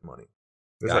started money.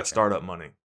 There's that Gotcha. startup money.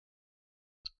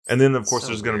 And then, of course, So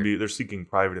there's going to weird. they're seeking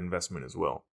private investment as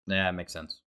well. Yeah, it makes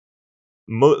sense.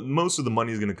 Most of the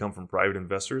money is going to come from private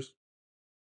investors,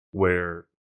 where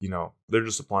they're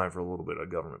just applying for a little bit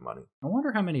of government money. I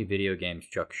wonder how many video games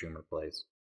Chuck Schumer plays.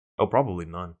 Oh, probably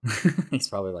none. He's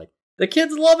probably like, the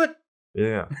kids love it.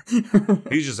 Yeah,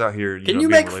 he's just out here. Can know, you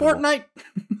being make relatable.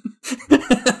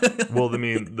 Fortnite? Well, I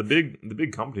mean, the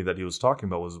big company that he was talking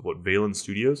about was what, Valence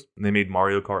Studios, and they made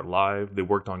Mario Kart Live. They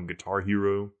worked on Guitar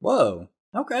Hero. Whoa.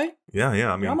 Okay. Yeah.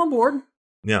 I mean, I'm on board.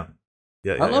 yeah.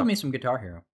 I love me some Guitar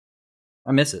Hero.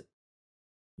 I miss it.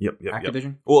 Yep.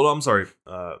 Activision. Well, I'm sorry.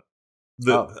 A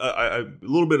Oh.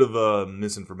 little bit of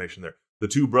misinformation there. The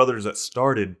two brothers that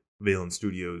started Valence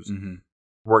Studios Mm-hmm.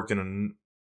 worked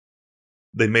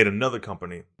they made another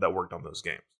company that worked on those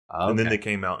games, and then they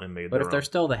came out and made. But their if they're own.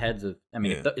 still the heads of, I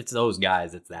mean, Yeah. if it's those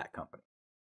guys, it's that company.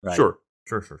 Right? Sure.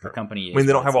 The company. I mean,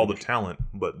 they don't have all the the. talent,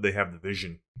 but they have the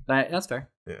vision. That's fair.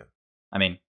 Yeah. I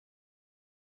mean,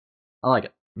 I like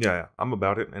it. Yeah, I'm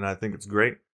about it, and I think it's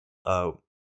great.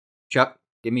 Chuck,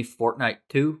 give me Fortnite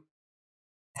 2,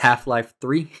 Half-Life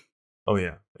 3. Oh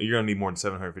yeah, you're gonna need more than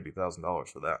 $750,000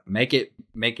 for that. Make it.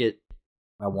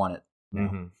 I want it. now.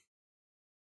 Mm-hmm.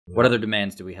 What other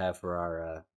demands do we have for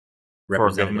our For our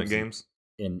government representatives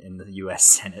games? in the U.S.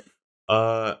 Senate?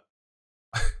 Uh,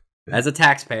 As a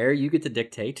taxpayer, you get to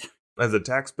dictate. as a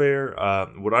taxpayer,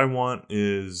 what I want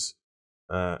is,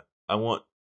 I want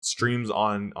streams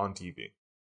on TV.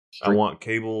 I want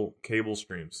cable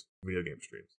streams, video game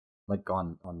streams. Like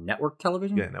on network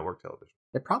television? Yeah, network television.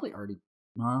 They probably already.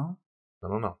 Well, I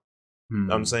don't know. hmm.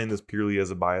 I'm saying this purely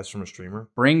as a bias from a streamer.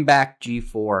 Bring back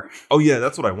G4. Oh yeah,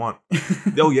 that's what I want.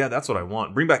 Oh yeah, that's what I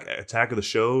want. Bring back Attack of the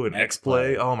Show and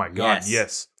X-Play. Oh my god,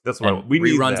 yes. That's what I want. We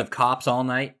need reruns that. of Cops all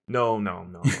night. No,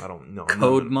 I don't know.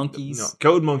 Code Monkeys? No.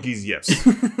 Code Monkeys, yes.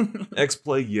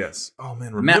 X-Play, yes. Oh man,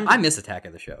 Man, remember? I miss Attack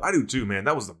of the Show. I do too, man.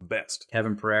 That was the best.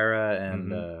 Kevin Pereira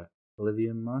and Mm-hmm.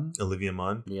 Olivia Munn. Olivia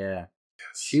Munn. Yeah,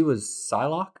 Yes. she was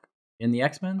Psylocke in the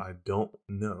X-Men. I don't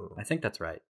know. I think that's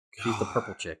right. She's the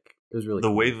purple chick. It was really The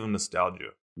cool. wave of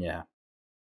nostalgia. Yeah.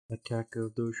 Attack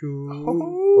of the Show.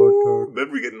 Oh,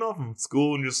 remember getting off from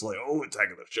school and just like, oh,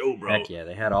 Attack of the Show, bro. Heck yeah,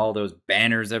 they had all those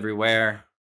banners everywhere.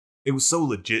 It was so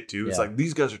legit too. It's Yeah. like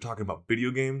these guys are talking about video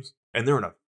games and they're in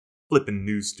a flipping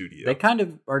news studio. They kind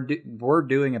of were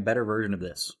doing a better version of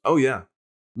this. Oh yeah.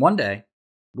 One day,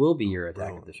 we'll be your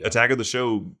Attack of the Show. Attack of the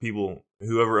Show people,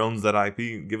 whoever owns that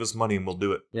IP, give us money and we'll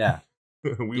do it. Yeah. We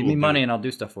Give will me do money it. and I'll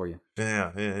do stuff for you.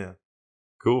 Yeah.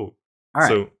 Cool. All right.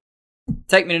 So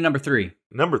Take me to number 3.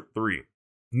 number 3,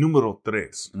 número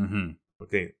tres. Mm-hmm.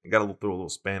 Okay, I gotta throw a little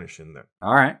Spanish in there.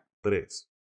 All right. Tres.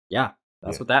 Yeah,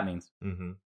 that's Yeah. what that means.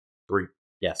 Mm-hmm. 3.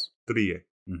 Yes. Three.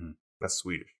 Mm-hmm. That's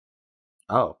Swedish.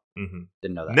 Oh, Mm-hmm.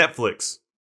 didn't know that. Netflix.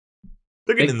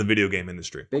 They're getting Big- in the video game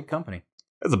industry. Big company.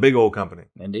 That's a big old company.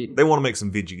 Indeed. They want to make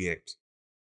some video games.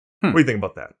 Hmm. What do you think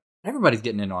about that? Everybody's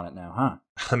getting in on it now, huh?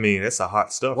 I mean, it's a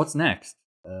hot stuff. What's next?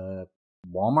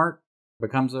 Walmart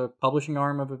becomes a publishing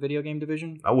arm of a video game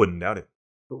division? I wouldn't doubt it.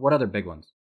 But what other big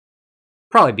ones?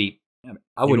 Probably beat. I know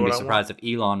wouldn't what be I surprised if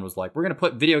Elon was like, we're going to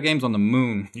put video games on the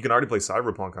moon. You can already play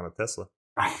Cyberpunk on a Tesla.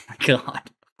 Oh my god.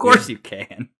 Of course you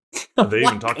can. They Why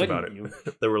even talked about couldn't it.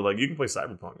 you? They were like, you can play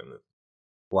Cyberpunk in this.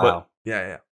 Wow.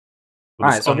 Yeah. All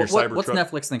right, so on your what's Cybertruck.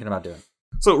 Netflix thinking about doing?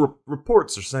 So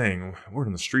reports are saying, word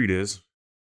on the street is,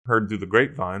 heard through the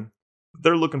grapevine,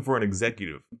 They're looking for an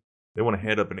executive. They want to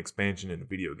head up an expansion into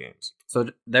video games. So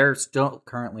they're still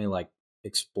currently like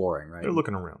exploring, right? They're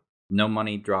looking around. No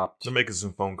money dropped. They're making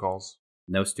some phone calls,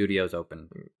 No studios open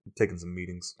taking some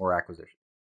meetings, or acquisition.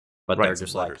 But writing they're some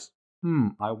just letters.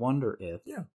 like, I wonder if.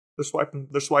 Yeah.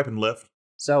 They're swiping left,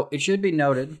 So it should be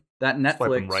noted that Netflix.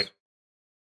 swiping right.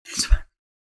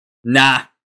 Nah.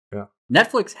 Yeah.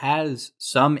 Netflix has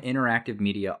some interactive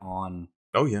media on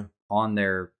Oh yeah,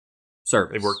 their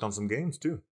service. they worked on some games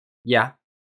too. Yeah.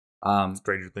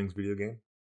 Stranger Things video game.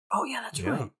 Oh yeah, that's Yeah.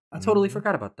 right. I totally Mhm.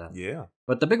 forgot about that. Yeah.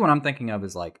 But the big one I'm thinking of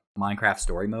is like Minecraft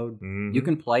Story Mode. Mhm. You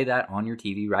can play that on your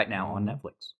TV right now on Mhm.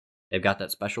 Netflix. They've got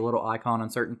that special little icon on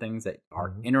certain things that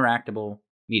are Mhm. interactable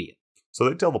media. So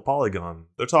they tell the Polygon.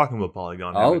 They're talking about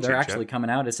Polygon. Oh, having a they're chit-chat. actually coming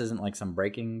out. This isn't like some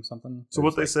breaking something. So They're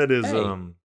what they just said is hey.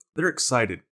 they're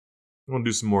excited. They want to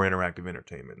do some more interactive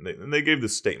entertainment. And they gave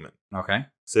this statement. like, okay. It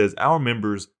says, our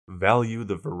members value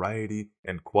the variety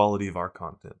and quality of our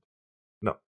content.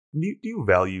 No. Do you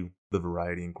value the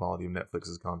variety and quality of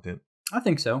Netflix's content? I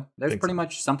think so. There's Think pretty so.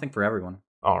 much something for everyone.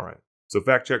 All right. So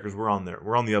fact checkers, we're on there.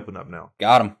 We're on the up and up now.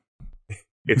 Got them.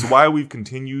 It's why we've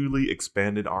continually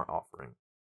expanded our offering.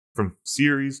 From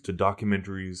series to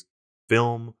documentaries,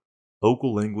 film,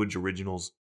 local language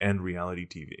originals, and reality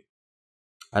TV.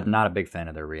 I'm not a big fan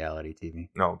of their reality TV.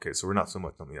 No, okay, so we're not so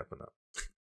much on the up and up.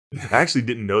 I actually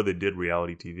didn't know they did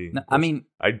reality TV. No, I mean,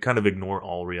 I'd kind of ignore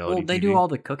all reality well, they TV. do all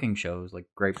the cooking shows, like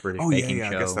Great British Baking Show.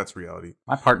 I guess that's reality.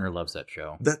 My partner loves that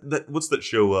show. That what's that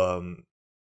show?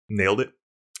 Nailed It.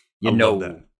 You I know, love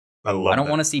that. I love. I don't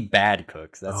want to see bad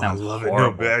cooks. That sounds I love horrible.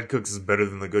 it. No, Bad Cooks is better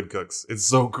than the Good Cooks. It's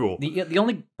so cool. The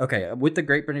only with the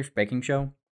Great British Baking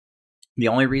Show, the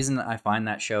only reason I find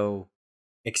that show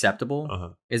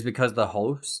acceptable is because the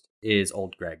host is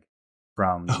old Greg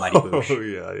from Mighty Boosh.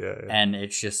 Oh yeah. And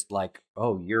it's just like,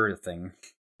 oh, you're a thing.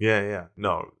 Yeah.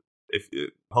 No, if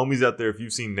homies out there, if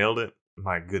you've seen Nailed It,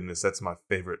 my goodness, that's my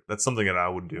favorite. That's something that I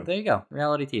would do. Well, there you go,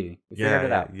 reality TV. We figured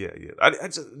it out. Yeah. I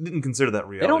just didn't consider that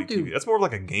reality TV. That's more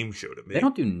like a game show to me. They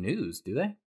don't do news, do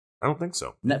they? I don't think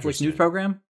so. Netflix Interesting. news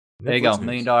program. There you Netflix go, news. $1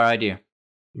 million idea.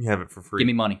 You can have it for free. Give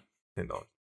me money. $10.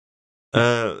 Like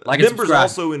and members subscribe.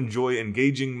 also enjoy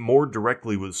engaging more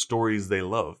directly with stories they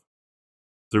love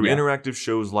through Yeah. interactive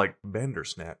shows like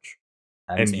Bandersnatch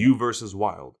I haven't and seen You it. versus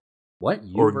Wild, What?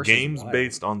 You or versus games Wild?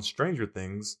 based on Stranger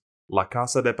Things, La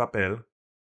Casa de Papel,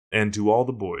 and To All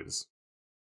the Boys.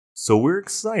 So we're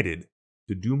excited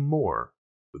to do more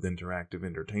with interactive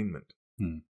entertainment.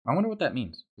 I wonder what that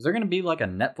means. Is there going to be like a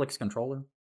Netflix controller,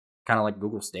 kind of like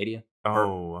Google Stadia?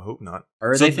 Oh, I hope not.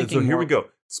 Or are so, they thinking so here we more- go.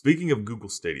 Speaking of Google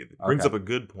Stadia, it brings Okay. up a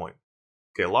good point.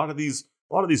 Okay, a lot of these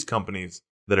companies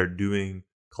that are doing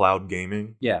cloud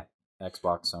gaming, Yeah,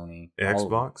 Xbox, Sony, all of them.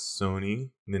 Xbox,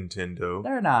 Sony, Nintendo,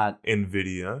 They're not.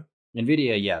 Nvidia,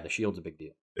 Nvidia, yeah, the Shield's a big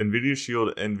deal. Nvidia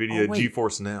Shield, Nvidia Oh, wait.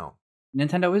 GeForce Now.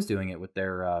 Nintendo is doing it with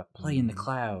their play in the Mhm.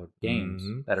 cloud games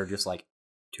Mhm. that are just like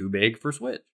too big for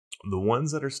Switch. The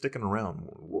ones that are sticking around.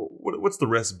 What's the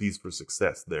recipes for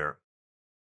success there?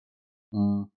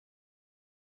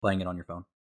 Playing it on your phone.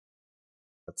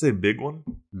 I'd say a big one.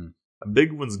 Hmm. A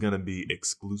big one's gonna be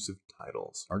exclusive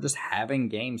titles. Or just having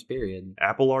games, period.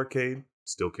 Apple Arcade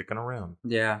still kicking around.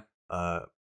 Yeah.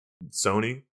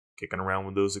 Sony kicking around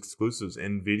with those exclusives.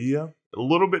 Nvidia a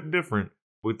little bit different,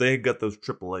 but they got those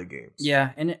AAA games.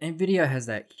 Yeah, and Nvidia has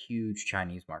that huge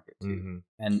Chinese market too. Mm-hmm.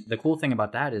 And the cool thing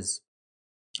about that is,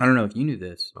 I don't know if you knew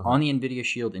this, Uh-huh. on the Nvidia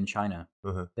Shield in China,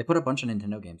 Uh-huh. they put a bunch of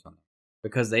Nintendo games on there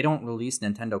because they don't release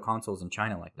Nintendo consoles in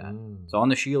China like that. Mm. So on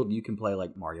the Shield, you can play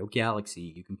like Mario Galaxy,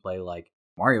 you can play like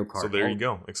Mario Kart. So there you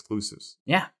go, exclusives.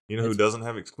 Yeah, You know who It's- doesn't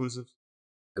have exclusives?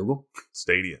 Google.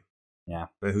 Stadia. Yeah.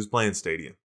 And who's playing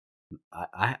Stadia?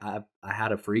 I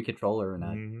had a free controller and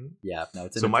Mhm.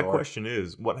 it's in So a my drawer. question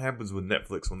is, what happens with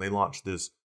Netflix when they launch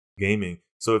this gaming?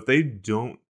 So if they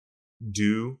don't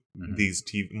do Mhm. these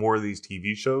more of these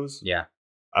TV shows, Yeah.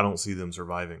 I don't see them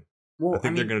surviving. Well, I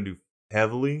think they're going to do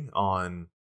heavily on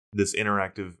this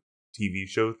interactive TV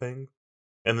show thing,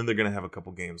 and then they're going to have a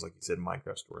couple games, like you said,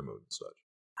 Minecraft Story Mode and such.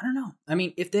 I don't know. I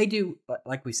mean, if they do,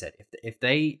 like we said, if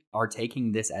they are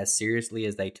taking this as seriously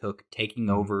as they took taking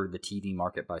Mhm. over the TV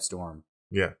market by storm,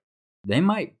 Yeah, they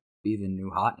might be the new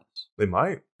hotness. they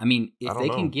might. I mean, I if don't they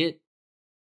know. can get,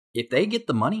 if they get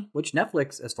the money, which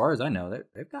Netflix, as far as I know,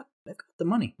 they've got the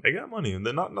money. They got money, and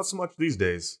they're not so much these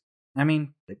days. I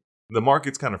mean, The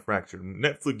market's kind of fractured.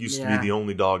 Netflix used to Yeah. be the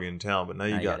only dog in town, but now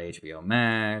you you got got HBO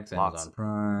Max, lots. Amazon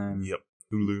Prime, Yep,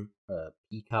 Hulu,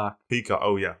 Peacock. Peacock.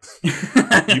 Oh yeah,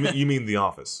 you mean The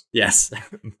Office? Yes,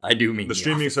 I do mean The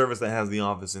streaming Office. service that has The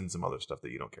Office and some other stuff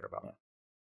that you don't care about. Yeah.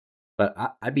 But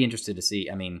I'd be interested to see.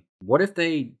 I mean, what if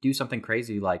they do something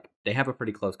crazy like they have a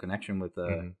pretty close connection with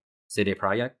CD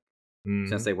Projekt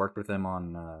since they worked with them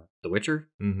on The Witcher?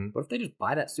 What if they just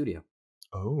buy that studio?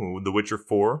 Oh, The Witcher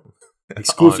 4?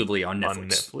 Exclusively on Netflix. On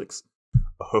Netflix?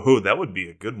 Oh, that would be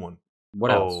a good one.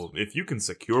 What else? If you can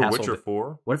secure Witcher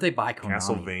 4. What if they buy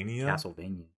Konami?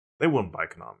 Castlevania? They wouldn't buy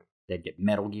Konami. They'd get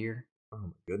Metal Gear. Oh, my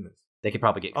goodness. They could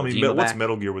probably get Kojima I mean, what's back.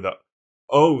 Metal Gear without...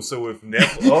 Oh, so if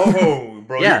Netflix... Oh,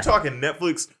 bro, Yeah. you're talking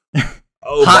Netflix...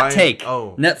 Oh, Hot take.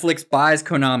 Oh. Netflix buys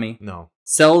Konami. No.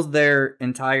 Sells their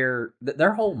entire...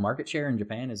 Their whole market share in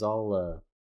Japan is all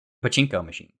pachinko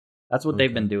machine. That's what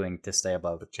they've been doing to stay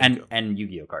above. Pachinko. And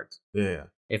Yu-Gi-Oh cards. Yeah.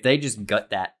 If they just gut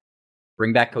that,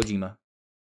 bring back Kojima,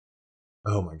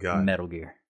 Oh, my God. Metal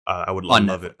Gear. I would On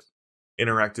love Netflix. it.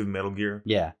 Interactive Metal Gear?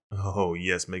 Yeah. Oh,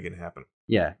 yes, make it happen.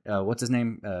 Yeah. What's his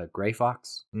name? Gray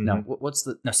Fox? Mhm. No, what's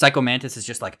the... No, Psycho Mantis is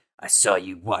just like, I saw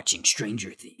you watching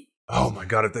Stranger Things. Oh my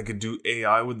God, if they could do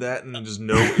AI with that and just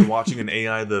know what you're watching an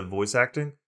AI, the voice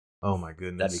acting. Oh my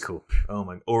goodness. That'd be cool. Oh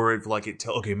my, or if like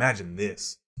okay, imagine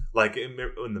this. Like in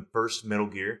the first Metal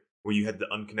Gear where you had to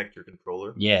unconnect your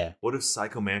controller. Yeah. What if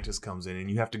Psycho Mantis comes in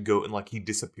and you have to go and like he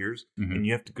disappears and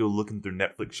you have to go looking through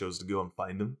Netflix shows to go and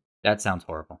find him? That sounds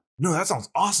horrible. No, that sounds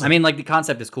awesome. I mean, like, the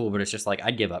concept is cool, but it's just like,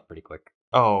 I'd give up pretty quick.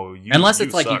 oh, Unless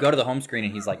it's like you suck. go to the home screen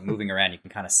and he's like moving around, you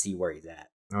can kind of see where he's at.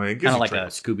 Oh, it gives Kind of you like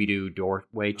trails. a Scooby-Doo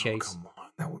doorway Oh, chase. come on,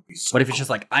 that would be so. But if it's cool. just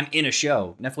like, I'm in a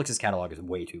show, Netflix's catalog is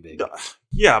way too big.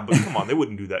 Yeah, but come on, they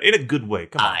wouldn't do that in a good way.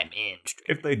 Come on, I'm in.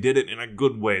 if they did it in a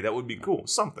good way, that would be cool.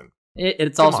 Something.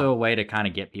 It's Come also a way to kind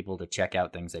of get people to check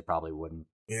out things they probably wouldn't.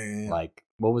 Yeah. Like,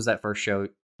 what was that first show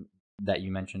that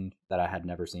you mentioned that I had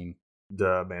never seen?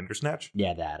 The Bandersnatch?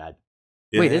 Yeah, that.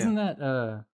 Yeah, Wait, yeah. isn't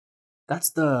that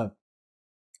that's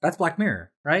Black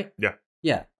Mirror, right? Yeah.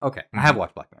 Yeah. Okay. I Mhm. have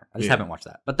watched Black Mirror. I just Yeah. haven't watched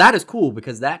that. But that is cool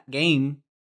because that game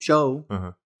show,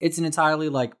 Uh-huh. it's an entirely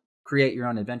like create your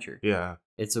own adventure. Yeah.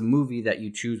 It's a movie that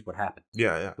you choose what happens,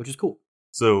 Yeah. which is cool.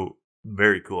 So,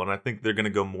 very cool. And I think they're going to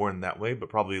go more in that way, but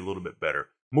probably a little bit better.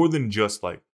 More than just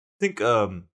like, think,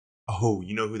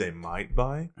 you know who they might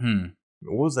buy?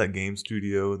 What was that game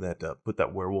studio that put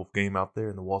that werewolf game out there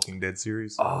in the Walking Dead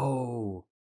series? Oh.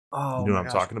 You know what I'm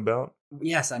talking about?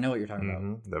 Yes, I know what you're talking about.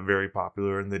 Mm-hmm. They're very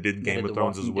popular, and they did They Game did of The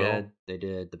Thrones as Walking well. Dead, they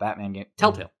did the Batman game.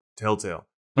 Telltale. Telltale.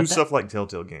 But Do stuff like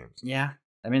Telltale games. Yeah.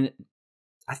 I mean,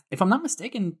 if I'm not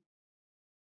mistaken,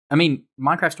 I mean,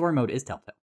 Minecraft Story Mode is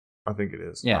Telltale. I think it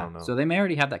is. I Yeah. don't know. So they may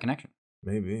already have that connection.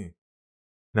 Maybe.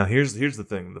 Now, here's the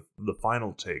thing. The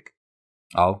final take.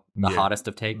 Oh, the Yeah. hottest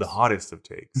of takes. The hottest of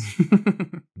takes.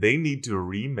 They need to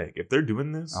remake. If they're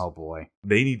doing this, Oh boy.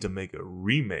 they need to make a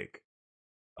remake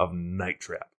of Night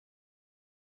Trap.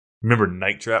 Remember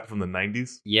Night Trap from the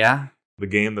 90s? Yeah. The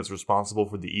game that's responsible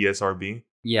for the ESRB?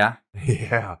 Yeah.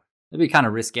 Yeah. It'd be kind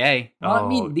of risque. Well, I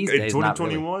mean, these in days, not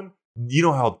really. 2021, you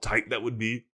know how tight that would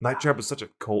be? Night Trap is such a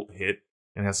cult hit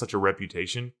and has such a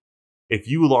reputation. If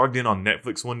you logged in on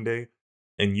Netflix one day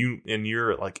and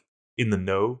you're like in the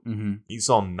know, Mm-hmm. you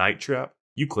saw Night Trap,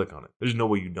 you click on it. There's no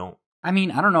way you don't. I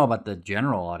mean, I don't know about the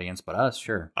general audience, but us,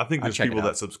 sure. I think I'd there's check it people out.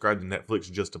 that subscribe to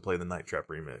Netflix just to play the Night Trap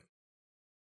remake.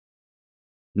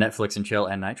 Netflix and chill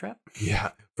and Night Trap?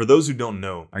 Yeah. For those who don't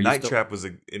know, Are you Night still- Trap was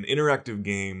an interactive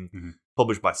game Mhm.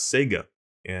 published by Sega.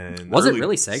 And Was it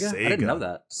really Sega? I didn't know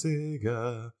that.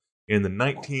 Sega. In the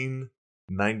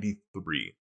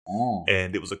 1993. Oh.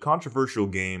 And it was a controversial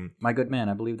game. My good man,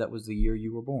 I believe that was the year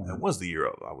you were born. It was the year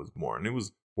I was born. It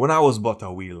was when I was but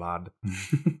a wee lad.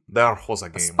 There was a A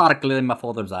game. sparkle in my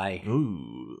father's eye.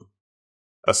 Ooh.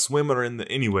 A swimmer in the...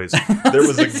 Anyways, there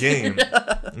was a game.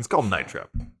 It's called Night Trap.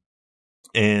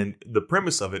 And the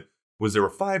premise of it was there were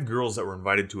 5 girls that were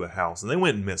invited to a house, and they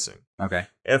went missing. Okay.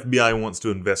 FBI wants to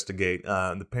investigate.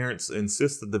 The parents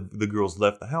insist that the girls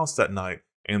left the house that night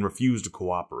and refused to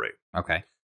cooperate. Okay.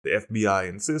 The FBI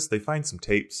insists. They find some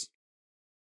tapes,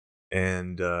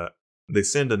 and they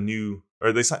send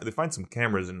they find some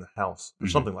cameras in the house or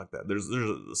Mhm. something like that. There's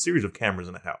a series of cameras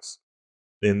in a house.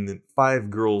 Then the 5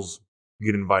 girls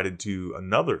get invited to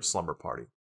another slumber party.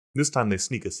 This time they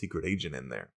sneak a secret agent in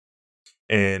there,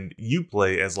 and you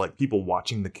play as like people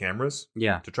watching the cameras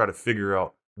Yeah. to try to figure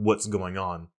out what's going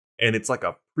on. And it's like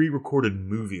a pre-recorded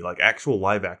movie, like actual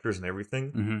live actors and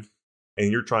everything. Mm-hmm.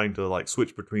 And you're trying to like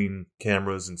switch between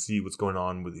cameras and see what's going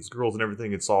on with these girls and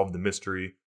everything and solve the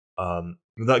mystery.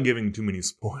 Without giving too many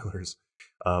spoilers,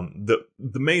 the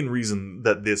main reason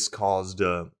that this caused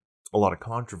a lot of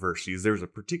controversy is there's a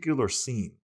particular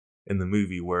scene in the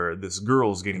movie where this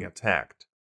girl is getting attacked.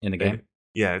 In the game? And,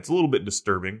 yeah, it's a little bit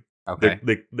disturbing. Okay.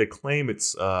 They claim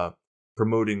it's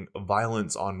promoting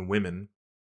violence on women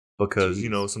because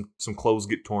Jeez. some clothes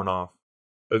get torn off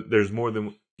There's more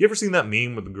than. You ever seen that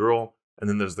meme with the girl and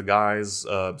then there's the guys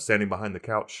standing behind the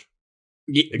couch?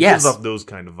 It yes. gives off those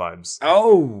kind of vibes.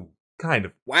 Oh, Kind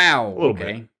of. wow. A little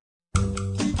Okay.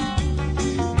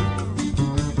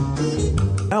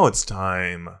 Now it's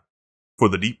time for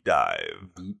the deep dive.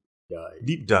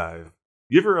 Deep dive.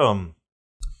 You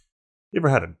ever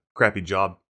had a crappy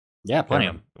job? Yeah, plenty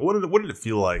of them. What did it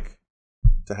feel like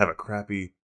to have a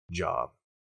crappy job?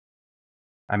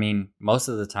 I mean, most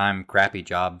of the time, crappy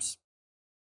jobs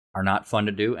are not fun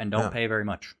to do and don't Yeah. pay very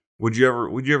much. Would you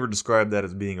ever describe that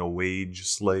as being a wage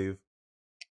slave?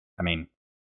 I mean,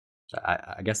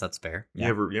 I guess that's fair. Yeah.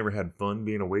 You ever had fun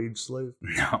being a wage slave?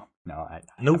 No, I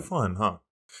No haven't. fun, huh?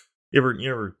 You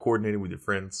ever coordinated with your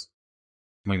friends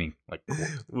What do you mean? Like,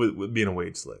 with being a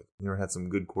wage slave? You ever had some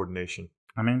good coordination?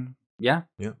 I mean, yeah.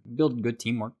 Yeah. Build good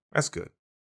teamwork. That's good.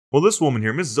 Well, this woman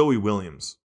here, Miss Zoe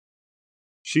Williams,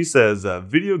 she says,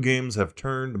 video games have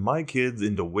turned my kids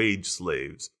into wage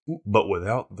slaves, but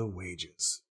without the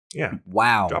wages. Yeah,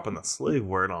 Wow. dropping the slave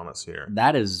word on us here.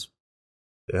 That is,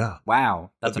 Yeah.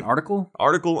 wow. That's an article?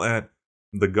 Article at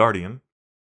The Guardian.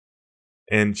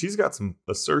 And she's got some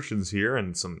assertions here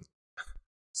and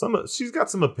she's got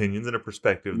some opinions and a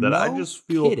perspective that I No just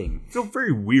feel kidding.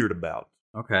 very weird about.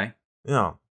 Okay.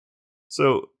 Yeah.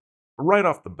 So, right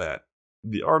off the bat,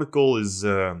 the article is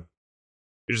it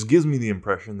just gives me the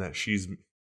impression that she's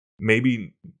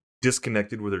maybe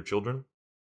disconnected with her children.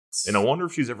 And I wonder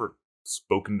if she's ever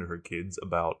spoken to her kids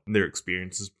about their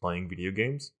experiences playing video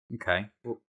games. Okay.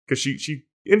 Well, Because she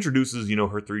introduces,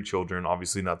 her 3 children,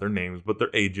 obviously not their names, but their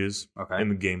ages okay. and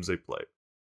the games they play.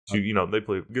 So, they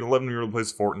play, an 11-year-old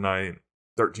plays Fortnite,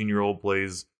 13-year-old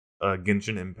plays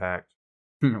Genshin Impact,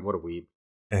 What a weeb.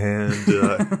 and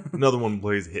another one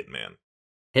plays Hitman.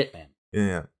 Hitman.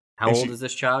 Yeah. How And old she- is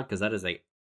this child? Because that is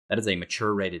a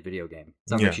mature rated video game.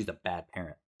 Sounds Yeah. like she's a bad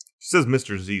parent. She says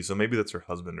Mr. Z, so maybe that's her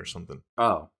husband or something.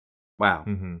 Oh, wow.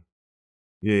 Mm-hmm.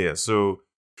 Yeah. So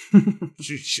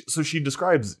she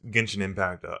describes Genshin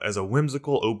Impact as a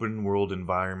whimsical open world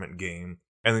environment game,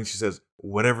 and then she says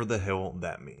whatever the hell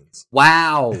that means.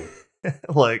 Wow.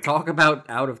 Like, Talk about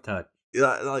out of touch.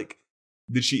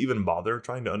 did she even bother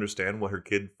trying to understand what her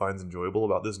kid finds enjoyable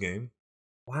about this game?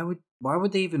 Why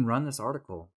would they even run this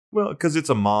article? Well, because it's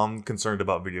a mom concerned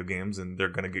about video games, and they're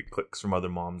gonna get clicks from other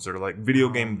moms that are like, video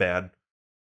game bad.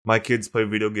 My kids play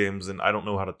video games, and I don't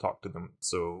know how to talk to them,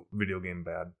 so video game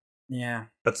bad. Yeah.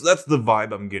 That's the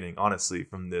vibe I'm getting, honestly,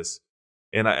 from this.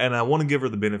 And I want to give her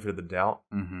the benefit of the doubt,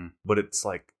 Mm-hmm. but it's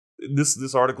like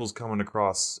this article's coming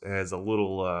across as a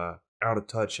little out of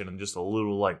touch and just a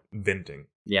little like venting.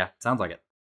 Yeah, sounds like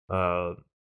it.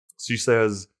 She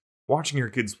says, watching her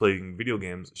kids playing video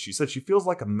games, she said she feels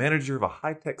like a manager of a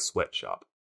high-tech sweatshop.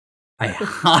 A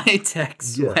high-tech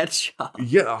Yeah. sweatshop.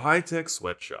 Yeah, a high-tech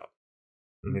sweatshop.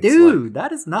 And it's Dude,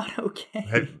 that is not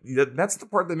okay. that's the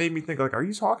part that made me think, like, are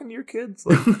you talking to your kids?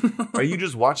 Like, are you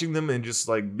just watching them and just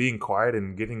like being quiet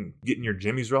and getting your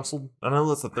jimmies rustled? I know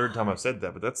that's the third time I've said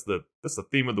that, but that's the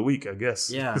theme of the week, I guess.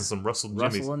 Yeah. Some rustled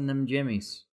jimmies. Rustling them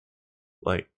jimmies.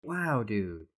 Like, Wow,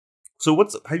 dude. so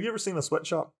have you ever seen a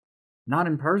sweatshop? Not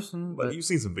in person, But but you've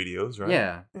seen some videos, right?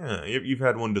 yeah. Yeah, you've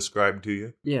had one described to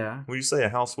you. Yeah. When you say a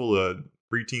house full of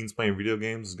preteens playing video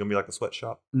games is gonna be like a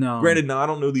sweatshop. No. Granted, now I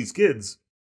don't know these kids,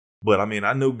 but I mean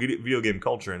I know video game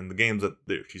culture and the games that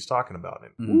she's talking about.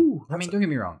 And Mhm. ooh, I mean, don't get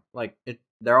me wrong. Like,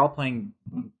 they're all playing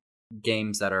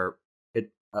games that are,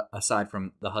 aside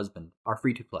from the husband, are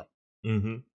free to play.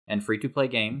 mm-hmm. And free to play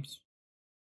games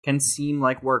can seem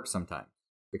like work sometimes.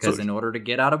 Because So- in order to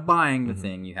get out of buying the Mhm.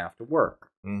 thing, you have to work.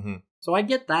 Mm-hmm. So I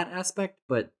get that aspect,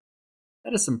 but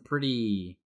that is some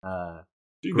pretty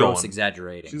She's gross going,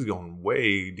 exaggerating. she's going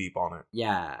way deep on it.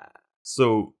 Yeah.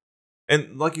 So,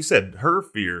 and like you said, her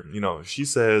fear, she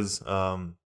says,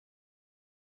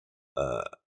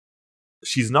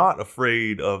 she's not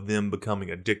afraid of them becoming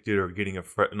addicted or getting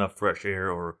enough fresh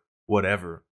air or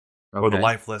whatever, or the Okay.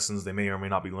 life lessons they may or may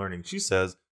not be learning. She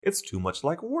says it's too much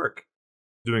like work,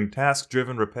 doing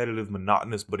task-driven, repetitive,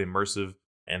 monotonous, but immersive,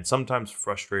 and sometimes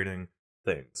frustrating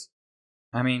things.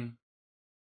 I mean,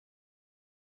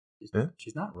 Yeah.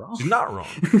 she's not wrong. She's not wrong.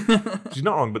 She's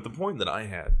not wrong, but the point that I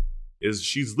had is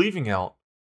she's leaving out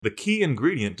the key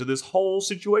ingredient to this whole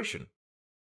situation.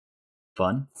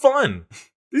 Fun? Fun.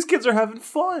 These kids are having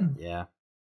fun. Yeah.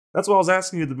 That's why I was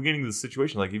asking you at the beginning of the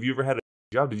situation. Like, have you ever had a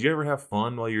job? Did you ever have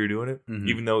fun while you were doing it? Mhm.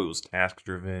 Even though it was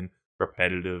task-driven,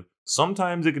 repetitive.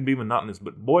 Sometimes it can be monotonous,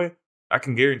 but boy, I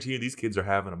can guarantee you these kids are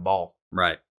having a ball.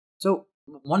 Right. So,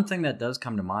 one thing that does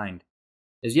come to mind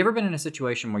is, you ever been in a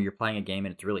situation where you're playing a game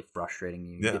and it's really frustrating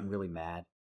you, you're Yeah. getting really mad,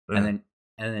 Yeah. and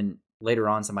then later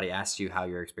on somebody asks you how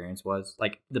your experience was,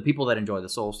 like the people that enjoy the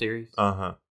Soul series,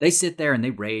 Uh-huh. they sit there and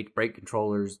they raid, break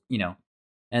controllers,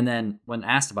 and then when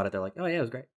asked about it, they're like, "Oh yeah, it was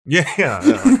great." Yeah.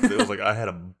 It was like I had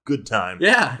a good time.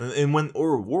 Yeah. And when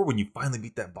when you finally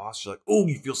beat that boss, you're like, oh,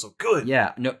 you feel so good.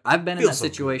 Yeah. No, I've been in Feels that so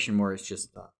good. situation where it's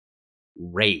just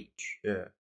rage, Yeah.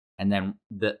 and then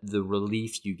the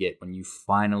relief you get when you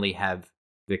finally have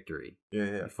victory. Yeah.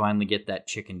 You finally get that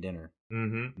chicken dinner,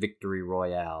 Mm-hmm. victory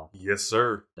royale, Yes,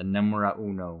 sir. the numero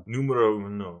uno. Numero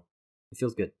uno. It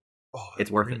feels good. Oh, It's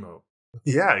worth it. primo.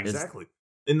 Yeah, exactly.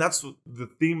 And that's what the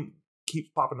theme keeps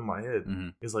popping in my head.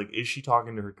 Mhm. Is like, is she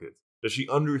talking to her kids? Does she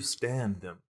understand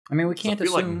them? I mean, we 'Cause can't I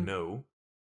feel assume. like no.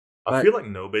 I but- feel like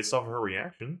no based off of her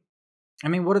reaction. I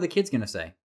mean, what are the kids gonna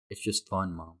say? It's just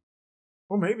fun, Mom.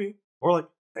 Or maybe. Or like,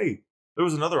 hey, there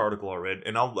was another article I read,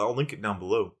 and I'll link it down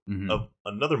below, Mhm. of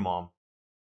another mom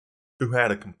who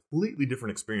had a completely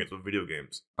different experience with video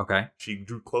games. Okay. She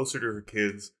drew closer to her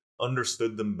kids,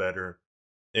 understood them better,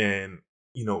 and,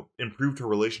 improved her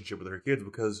relationship with her kids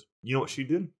because, you know what she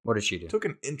did? What did she do? Took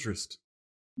an interest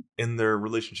in their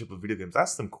relationship with video games.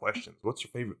 Asked them questions. What's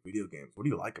your favorite video games? What do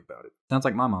you like about it? Sounds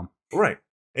like my mom. Right.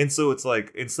 And so it's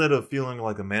like, instead of feeling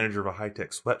like a manager of a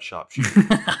high-tech sweatshop, she...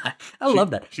 I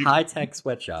love that. she- High tech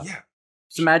sweatshop. yeah.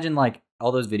 Just imagine like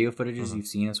all those video footages Mhm. you've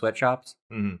seen of sweatshops,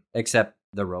 Mhm. except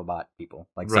the robot people,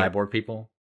 like Right. cyborg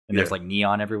people. And there's Yeah. like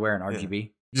neon everywhere and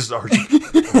RGB. Just RGB.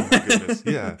 Oh my goodness.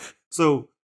 Yeah. So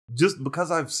just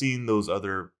because I've seen those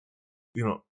other,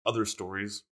 other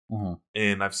stories, Mhm.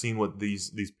 and I've seen what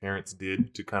these parents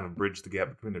did to kind of bridge the gap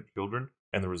between their children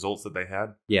and the results that they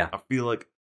had, Yeah. I feel like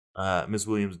Miss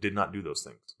Williams did not do those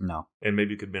things, No. and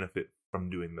maybe could benefit from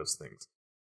doing those things,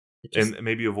 It just, and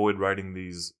maybe avoid writing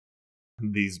these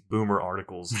boomer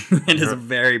articles. it is a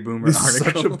very boomer This is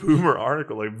article. such a boomer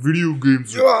article. Like, video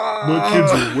games, my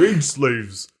kids are wage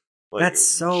slaves. Like, That's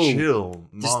so- chill,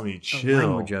 Just mommy, The chill.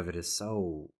 language of it is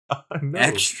so I know.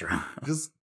 extra.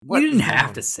 Just You didn't is have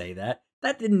wrong? to say that.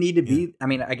 That didn't need to be. I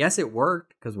mean, I guess it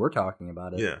worked because we're talking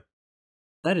about it. Yeah.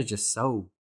 That is just so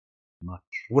much.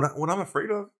 What I'm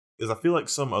afraid of is I feel like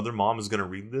some other mom is gonna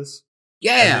read this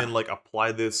Yeah. and then like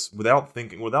apply this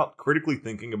without critically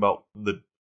thinking about the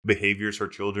behaviors her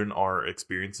children are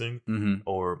experiencing, Mm-hmm.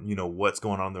 or what's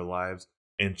going on in their lives,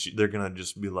 and they're gonna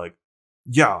just be like,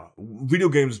 yeah, video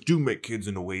games do make kids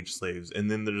into wage slaves, and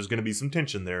then there's gonna be some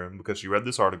tension there because she read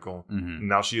this article. Mm-hmm.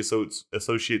 Now she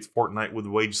associates Fortnite with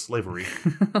wage slavery.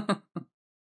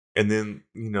 And then,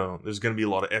 there's going to be a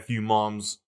lot of FU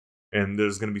moms, and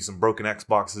there's going to be some broken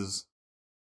Xboxes,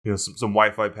 some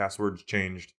Wi-Fi passwords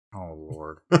changed. Oh,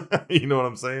 Lord. You know what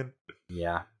I'm saying?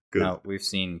 Yeah. Good. No, we've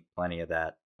seen plenty of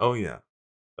that. Oh, yeah.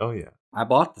 Oh, yeah. I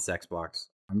bought this Xbox.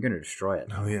 I'm going to destroy it.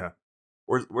 Oh, yeah.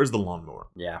 Where's the lawnmower?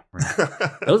 Yeah.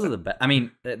 Those are the best. I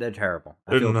mean, they're terrible.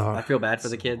 I feel bad for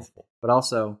the So kids, awful. but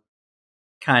also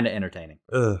kind of entertaining.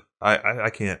 I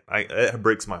can't. It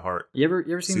breaks my heart. You ever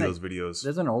to seen see that? those videos.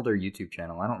 There's an older YouTube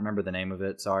channel. I don't remember the name of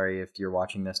it. Sorry if you're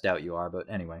watching this. Doubt you are. But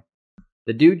anyway,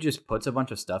 the dude just puts a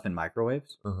bunch of stuff in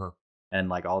microwaves Uh-huh. and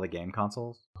like all the game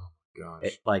consoles.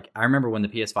 Gosh. I remember when the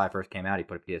PS5 first came out, he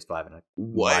put a PS5 in a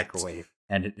What? microwave,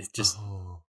 and it just.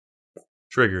 Oh.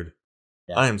 Triggered.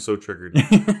 Yeah. I am so triggered.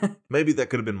 Maybe that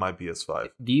could have been my PS5.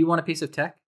 Do you want a piece of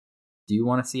tech? Do you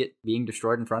want to see it being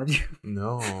destroyed in front of you?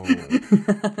 No.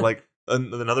 Like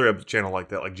another channel like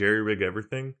that, like Jerry Rig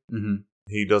Everything. Hmm.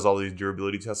 He does all these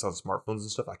durability tests on smartphones and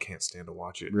stuff. I can't stand to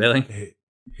watch it. Really?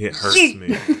 It hurts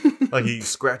me. Like, he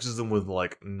scratches them with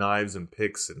like knives and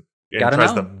picks and Gotta tries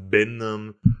know. to bend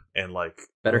them and like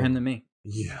Better oh, him than me.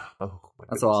 Yeah. Oh my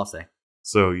That's all I'll goodness. say.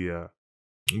 So yeah.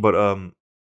 But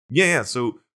yeah.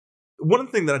 So one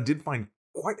thing that I did find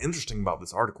quite interesting about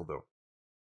this article though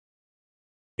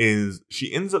is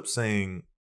she ends up saying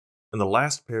in the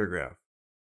last paragraph,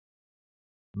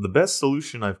 the best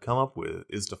solution I've come up with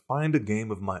is to find a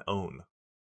game of my own.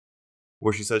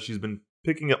 Where she says she's been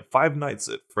picking up Five Nights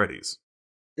at Freddy's.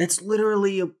 It's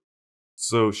literally a.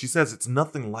 So she says it's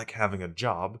nothing like having a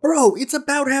job. Bro, it's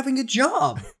about having a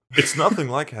job. It's nothing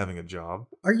like having a job.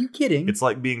 Are you kidding? It's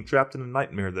like being trapped in a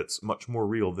nightmare that's much more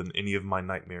real than any of my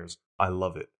nightmares. I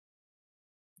love it.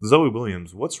 Zoe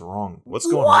Williams, what's wrong? What's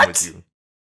going on with you?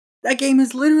 That game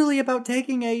is literally about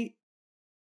taking a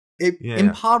Yeah.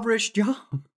 impoverished job.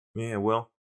 Yeah, well.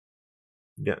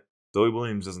 Yeah, Zoe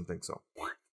Williams doesn't think so.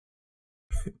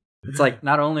 It's like,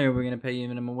 not only are we going to pay you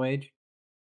minimum wage,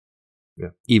 Yeah.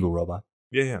 evil robots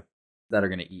Yeah. that are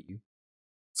going to eat you.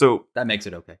 So, That makes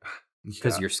it okay.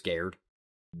 Because yeah. you're scared.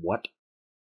 What?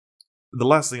 The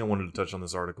last thing I wanted to touch on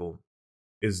this article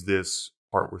is this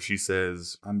part where she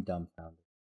says, I'm dumbfounded.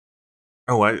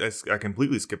 oh, I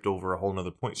completely skipped over a whole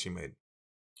nother point she made.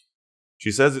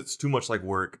 She says it's too much like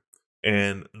work,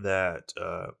 and that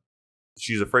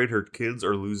she's afraid her kids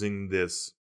are losing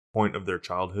this point of their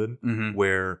childhood Mm-hmm.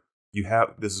 where you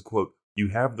have, this is a quote, you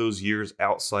have those years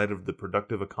outside of the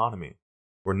productive economy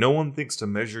where no one thinks to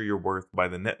measure your worth by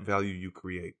the net value you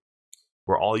create,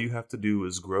 where all you have to do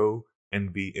is grow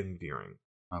and be endearing.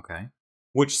 Okay.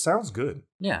 Which sounds good.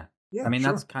 Yeah. Yeah, I mean,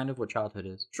 sure. that's kind of what childhood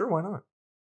is. Sure, why not?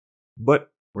 But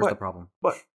Where's the but, problem?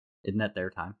 but Isn't that their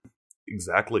time?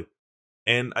 exactly.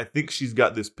 And I think she's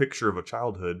got this picture of a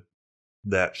childhood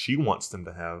that she wants them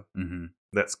to have Mm-hmm.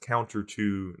 that's counter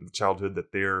to the childhood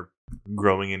that they're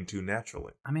growing into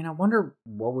naturally. I mean, I wonder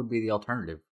what would be the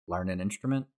alternative. Learn an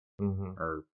instrument? Mm-hmm.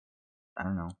 Or, I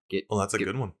don't know, get Well, that's a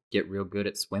good one. get real good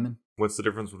at swimming? What's the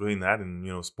difference between that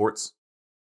and, sports?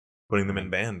 Putting them in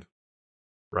band,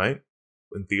 right?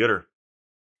 In theater.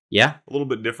 Yeah. A little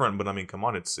bit different, but I mean, come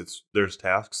on, it's there's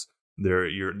tasks.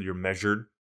 You're measured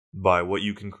by what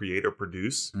you can create or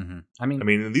produce. Mm-hmm. I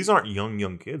mean, these aren't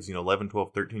young kids, 11,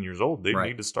 12, 13 years old. They Right.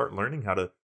 need to start learning how to,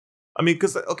 I mean,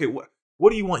 because, okay, what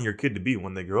do you want your kid to be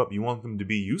when they grow up? You want them to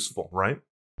be useful, right?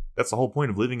 That's the whole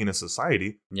point of living in a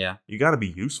society. Yeah. You got to be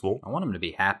useful. I want them to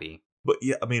be happy. But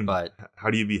yeah, I mean, But- how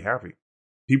do you be happy?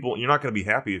 You're not going to be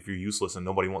happy if you're useless and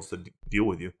nobody wants to deal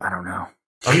with you. I don't know.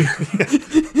 I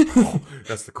mean,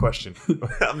 that's the question.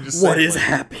 I'm just saying. What is like,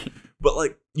 happy? But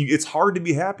like, it's hard to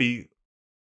be happy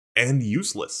and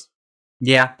useless.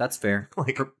 Yeah, that's fair.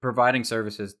 Like, Providing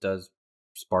services does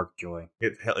spark joy.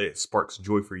 it sparks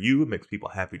joy for you. It makes people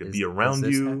happy to be around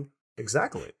this you. happy?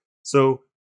 Exactly. So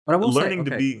But I will learning say,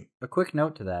 to okay, be. a quick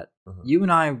note to that. Uh-huh. You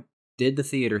and I did the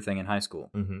theater thing in high school.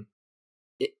 Mm-hmm.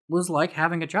 It was like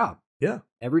having a job. Yeah.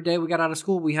 Every day we got out of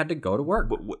school, we had to go to work.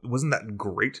 Wasn't that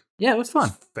great? Yeah, it was fun.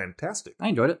 It was fantastic. I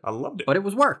enjoyed it. I loved it. But it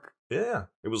was work. Yeah.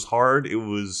 It was hard. It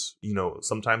was,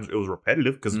 sometimes it was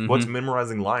repetitive because what's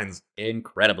memorizing lines?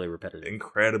 Incredibly repetitive.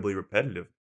 Incredibly repetitive.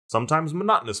 Sometimes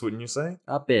monotonous, wouldn't you say?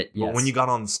 A bit, yes. But when you got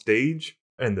on stage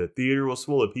and the theater was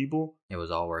full of people, It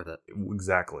was all worth it.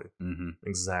 exactly. Mm-hmm.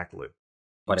 Exactly.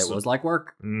 But it So- was like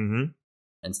work. Mm-hmm.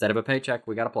 Instead of a paycheck,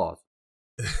 we got applause.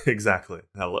 Exactly.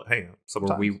 Hang on.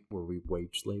 Sometimes. Were we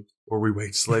wage slaves? Were we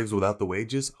wage slaves without the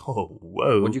wages? Oh,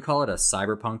 whoa. Would you call it a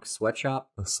cyberpunk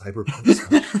sweatshop? A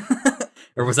cyberpunk?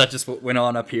 Or was that just what went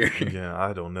on up here? Yeah,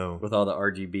 I don't know. With all the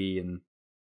RGB and,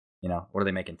 what are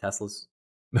they making? Teslas?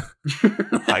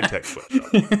 High-tech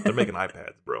sweatshop. They're making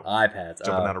iPads, bro. iPads.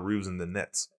 Jumping out of roofs in the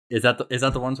nets. Is that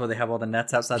the ones where they have all the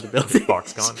nets outside the building?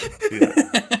 Foxconn?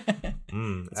 Yeah.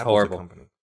 It's Apple's horrible. a company.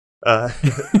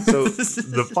 So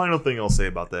the final thing I'll say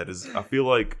about that is I feel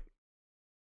like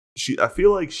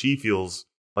she feels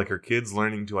like her kids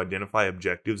learning to identify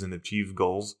objectives and achieve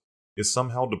goals is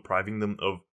somehow depriving them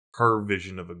of her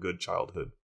vision of a good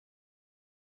childhood.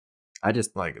 I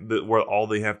just Like where all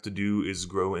they have to do is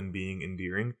grow in being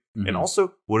endearing. Mhm. And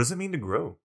also, what does it mean to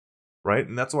grow? Right?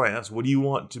 And that's why I asked, what do you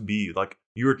want to be? Like,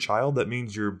 you're a child, that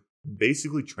means you're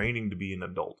basically training to be an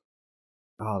adult.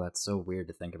 Oh, that's so weird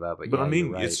to think about, but But yeah, I mean,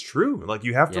 you're right. it's true. Like,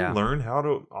 you have to Yeah. learn how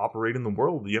to operate in the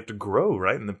world. You have to grow,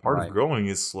 right? And the part Right. of growing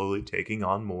is slowly taking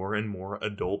on more and more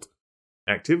adult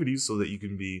activities so that you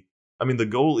can be. I mean, the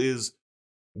goal is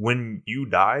when you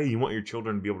die, you want your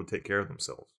children to be able to take care of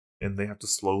themselves. And they have to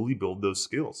slowly build those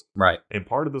skills. Right. And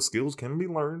part of those skills can be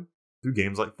learned through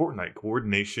games like Fortnite.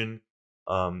 Coordination,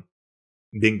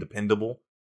 being dependable,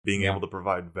 being Yeah. able to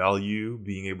provide value,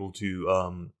 being able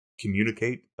to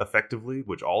communicate effectively,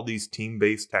 which all these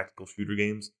team-based tactical shooter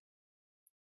games,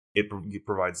 it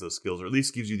provides those skills, or at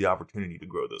least gives you the opportunity to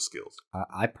grow those skills.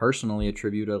 I personally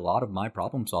attribute a lot of my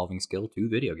problem-solving skill to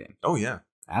video games. Oh, yeah.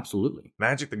 Absolutely.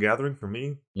 Magic the Gathering, for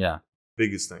me, Yeah.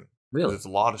 biggest thing. 'Cause Really? It's a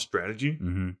lot of strategy.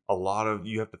 Mm-hmm.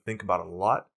 You have to think about it a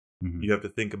lot. Mm-hmm. You have to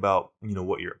think about,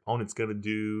 what your opponent's going to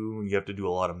do. You have to do a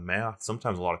lot of math,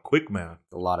 sometimes a lot of quick math.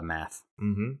 A lot of math.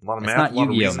 Mm-hmm. A lot of It's math, not a lot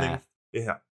of Yu-Gi-Oh reasoning. math.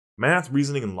 Yeah. Math,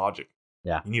 reasoning, and logic.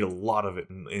 Yeah. You need a lot of it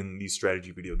in these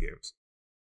strategy video games.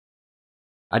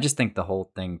 I just think the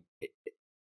whole thing,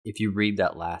 if you read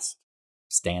that last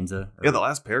stanza, Yeah, the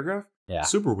last paragraph? yeah,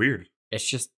 Super weird. it's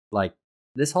just like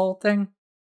this whole thing.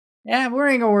 Yeah, we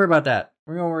ain't gonna worry about that.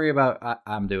 We're gonna worry about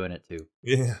I'm doing it too.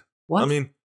 Yeah. What? I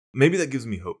mean, maybe that gives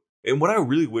me hope. And what I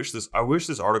really wish this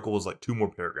article was like 2 more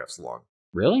paragraphs long.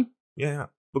 Really? Yeah.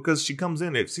 Because she comes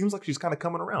in, it seems like she's kind of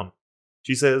coming around.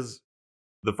 She says,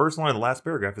 the first line of the last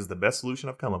paragraph is the best solution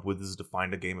I've come up with is to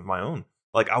find a game of my own.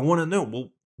 Like, I want to know, well,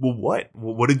 what?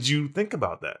 Well, what did you think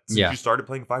about that? Since Yeah. you started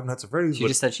playing Five Nights at Freddy's. She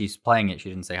just said she's playing it. She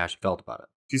didn't say how she felt about it.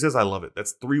 She says, I love it.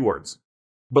 That's 3 words.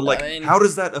 But, like, I mean- how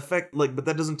does that affect, but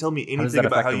that doesn't tell me anything How does that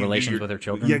about affect how the you view relations with her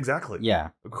children? Yeah, exactly. Yeah.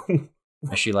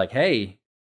 Is she like, hey,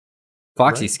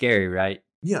 Foxy's Right. scary, right?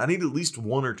 Yeah, I need at least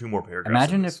 1 or 2 more paragraphs.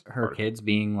 Imagine if her kids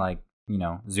being like,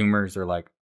 Zoomers are like,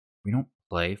 we don't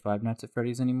play Five Nights at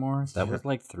Freddy's anymore. That was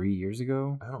like 3 years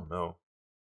ago. I don't know.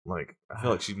 Like, I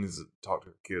feel like she needs to talk to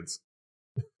her kids.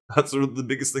 That's sort of the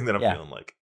biggest thing that I'm feeling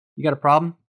like. You got a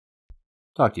problem?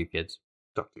 Talk to your kids.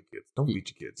 Talk to your kids. Don't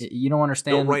beat your kids. You don't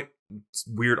understand. Don't write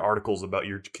weird articles about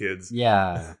your kids.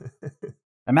 Yeah.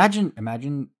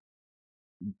 Imagine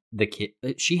the kid.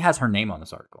 She has her name on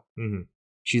this article. Mm-hmm.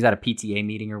 She's at a PTA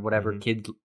meeting or whatever. Kids,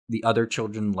 the other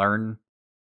children learn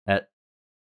that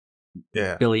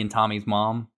Billy and Tommy's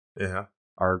mom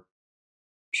are.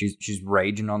 She's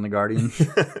raging on the Guardian,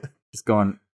 just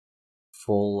going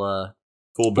full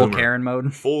boomer. Karen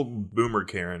mode. Full boomer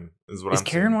Karen is what I'm saying.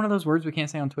 Is Karen one of those words we can't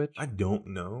say on Twitch? I don't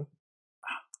know.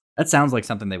 That sounds like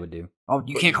something they would do. Oh,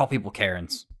 you can't call people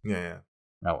Karens. Yeah.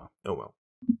 Oh well.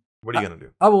 What are you going to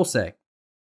do? I will say,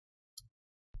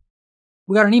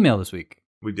 we got an email this week.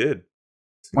 We did.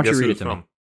 Why don't you read it to me?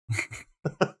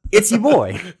 It's your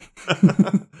boy.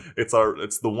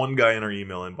 It's the one guy in our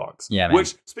email inbox. Yeah, man.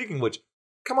 Speaking of which,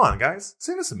 come on, guys.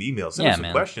 Send us some emails. Send us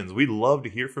some questions. We'd love to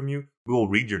hear from you. We will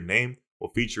read your name.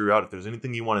 We'll feature you out if there's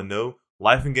anything you want to know.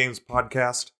 Life and Games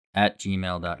Podcast at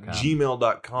gmail.com.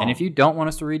 Gmail.com. And if you don't want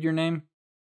us to read your name,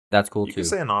 that's cool too. You can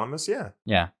say anonymous, yeah.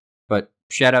 Yeah. But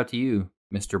shout out to you,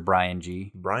 Mr. Brian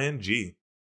G. Brian G.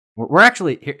 We're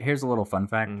actually, here's a little fun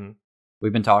fact. Mm-hmm.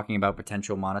 We've been talking about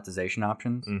potential monetization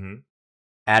options. Mm-hmm.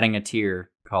 Adding a tier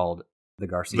called the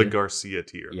Garcia. The Garcia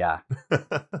tier. Yeah.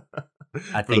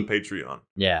 I think the Patreon.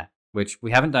 Yeah. Which we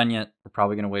haven't done yet. We're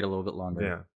probably going to wait a little bit longer.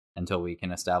 Yeah. Until we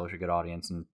can establish a good audience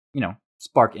and,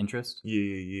 spark interest.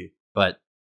 Yeah. But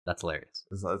that's hilarious.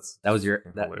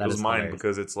 That was mine hilarious.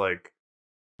 Because it's like,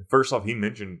 first off, he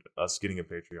mentioned us getting a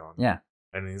Patreon. Yeah.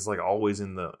 And he's like always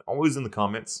in the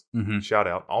comments. Mm-hmm. Shout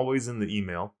out. Always in the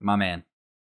email. My man.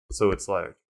 So it's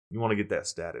like, you want to get that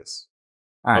status.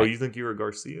 All right. Oh, you think you're a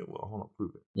Garcia? Well, hold on,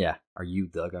 prove it. Yeah. Are you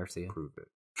the Garcia? Prove it.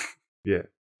 Yeah.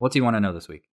 What's he want to know this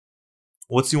week?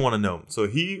 What's he want to know? So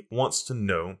he wants to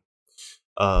know,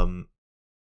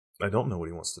 I don't know what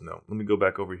he wants to know. Let me go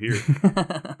back over here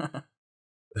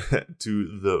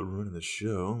to the run of the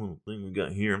show. Little thing we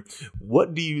got here.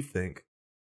 What do you think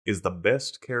is the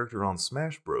best character on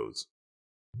Smash Bros?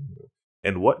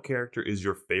 And what character is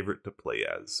your favorite to play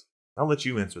as? I'll let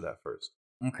you answer that first.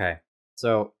 Okay.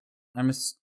 So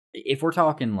if we're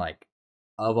talking like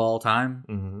of all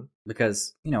time,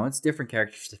 because it's different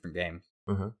characters, different games.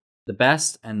 The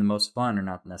best and the most fun are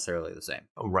not necessarily the same.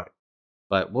 Oh, right.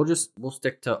 But we'll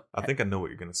stick to. I think I know what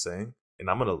you're gonna say, and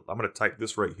I'm gonna type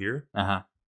this right here.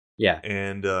 Yeah.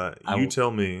 And you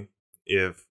tell me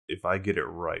if I get it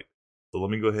right. So let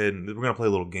me go ahead and we're gonna play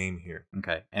a little game here.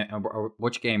 Okay. And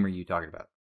which game are you talking about?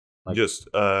 Like just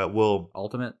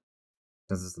Ultimate,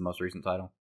 since it's the most recent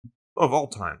title of all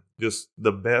time. Just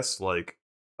the best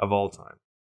of all time.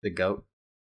 The GOAT.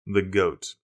 The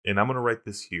GOAT. And I'm gonna write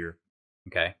this here.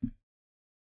 Okay.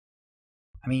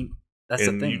 I mean, that's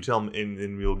the thing. And you tell me,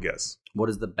 and we'll guess. What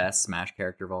is the best Smash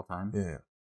character of all time? Yeah.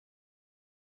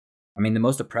 I mean, the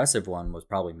most oppressive one was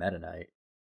probably Meta Knight.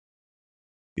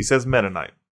 He says Meta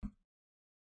Knight.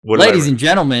 Ladies and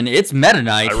gentlemen, it's Meta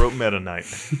Knight. I wrote Meta Knight.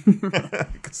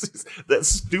 That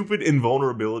stupid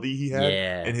invulnerability he had.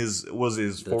 Yeah. And his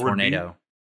the forward tornado.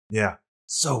 B. Yeah.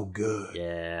 So good.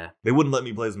 Yeah. They wouldn't let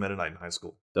me play as Meta Knight in high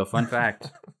school. So fun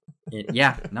fact. He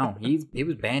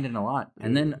was banned in a lot.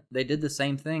 And then they did the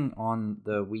same thing on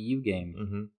the Wii U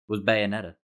game. Was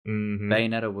Bayonetta.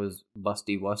 Bayonetta was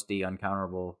busty, wusty,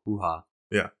 uncounterable, hoo-ha.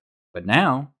 Yeah. But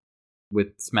now,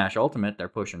 with Smash Ultimate, they're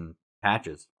pushing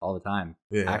patches all the time.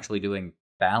 Yeah. Actually doing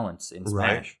balance in Smash.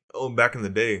 Right. Oh, back in the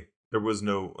day, there was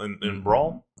no... In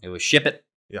Brawl? It was ship it.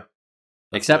 Yeah.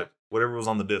 Except... Whatever was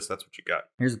on the disc, that's what you got.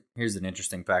 Here's an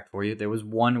interesting fact for you. There was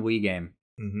one Wii game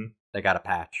that got a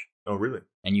patch. Oh, really?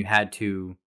 And you had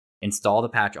to install the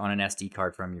patch on an SD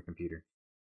card from your computer.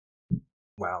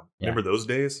 Wow. Yeah. Remember those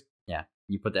days? Yeah.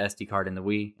 You put the SD card in the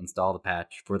Wii, install the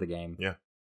patch for the game. Yeah.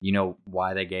 You know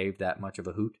why they gave that much of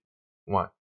a hoot? Why?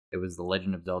 It was The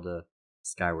Legend of Zelda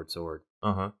Skyward Sword.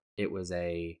 It was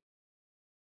a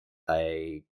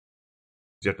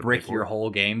brick your whole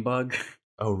game bug.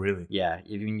 Oh, really? Yeah.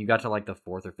 When you got to like the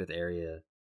 4th or 5th area,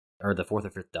 or the 4th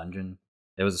or 5th dungeon,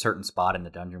 there was a certain spot in the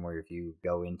dungeon where if you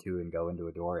go into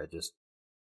a door,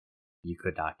 you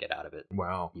could not get out of it.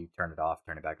 Wow. You turn it off,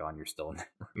 turn it back on, you're still in there.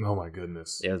 Oh my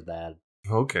goodness. It was bad.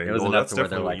 Okay. It was enough that's to where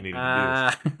they're definitely like,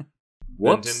 what you need to do.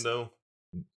 Whoops. Nintendo.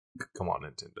 Come on,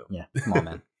 Nintendo. Yeah, come on,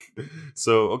 man.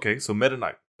 So Meta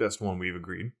Knight, best one, we've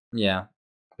agreed. Yeah.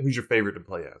 Who's your favorite to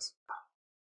play as?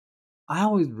 I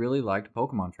always really liked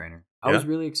Pokemon Trainer. I was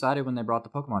really excited when they brought the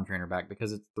Pokemon trainer back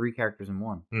because it's 3 characters in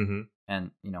one. Mm-hmm.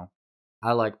 And,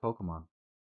 I like Pokemon.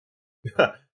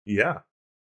 Yeah.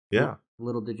 Yeah.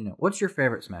 Little did you know. What's your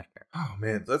favorite Smash character? Oh,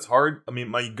 man, that's hard. I mean,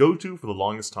 my go-to for the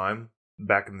longest time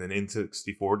back in the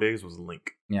N64 days was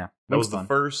Link. Yeah. That was fun. the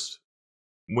first...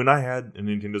 When I had a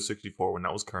Nintendo 64, when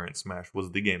that was current, Smash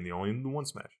was the game, the one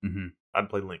Smash. Mm-hmm. I'd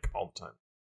play Link all the time.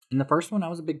 In the first one, I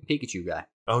was a big Pikachu guy.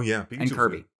 Oh, yeah. Pikachu And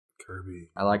Kirby. Kirby.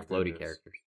 I like Oh, floaty goodness.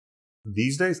 characters.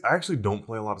 These days, I actually don't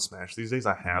play a lot of Smash. These days,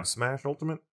 I have Smash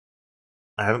Ultimate.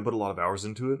 I haven't put a lot of hours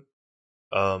into it.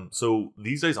 So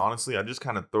these days, honestly, I just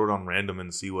kind of throw it on random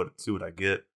and see what I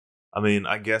get. I mean,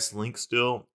 I guess Link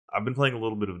still. I've been playing a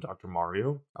little bit of Dr.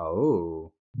 Mario.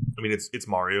 Oh. I mean, it's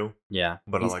Mario, Yeah.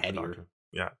 but he's I like heavier. the Doctor.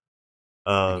 Yeah.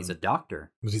 And he's a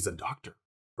doctor. But he's a doctor,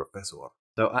 professor.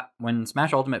 So when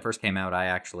Smash Ultimate first came out, I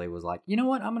actually was like, you know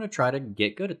what? I'm going to try to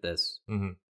get good at this.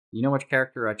 Mm-hmm. You know which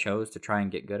character I chose to try and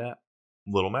get good at?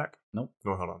 Little Mac? Nope.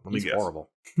 No, hold on. Let He's me guess. horrible.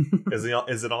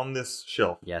 Is it on this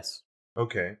shelf? Yes.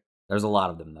 Okay. There's a lot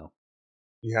of them, though.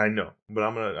 Yeah, I know, but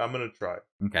I'm gonna try.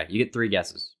 Okay, you get 3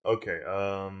 guesses. Okay.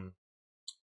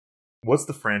 What's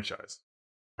the franchise?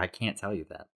 I can't tell you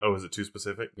that. Oh, is it too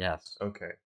specific? Yes.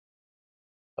 Okay.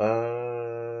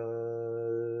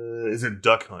 Is it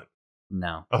Duck Hunt?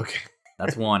 No. Okay.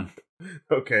 That's 1.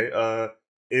 Okay.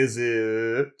 Is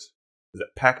it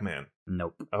Pac-Man?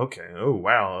 Nope. Okay. Oh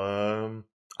wow.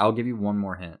 I'll give you one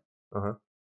more hint. Uh-huh.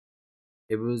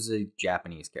 It was a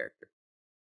Japanese character.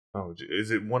 Oh,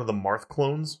 is it one of the Marth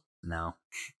clones? No.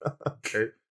 Okay.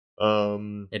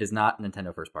 It is not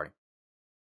Nintendo first party.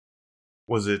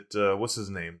 Was it what's his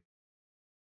name?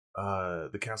 The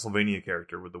Castlevania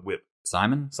character with the whip.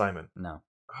 Simon? Simon. No.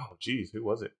 Oh, geez, who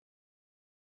was it?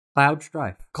 Cloud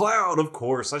Strife. Cloud, of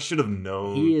course. I should have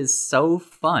known. He is so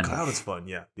fun. Cloud is fun.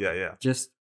 Yeah. Just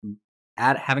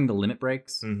having the limit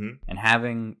breaks Mm-hmm. and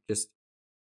having just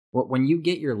when you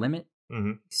get your limit,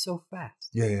 Mm-hmm. he's so fast.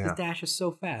 Yeah. His dash is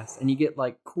so fast, and you get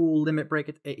like cool limit break.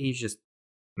 He's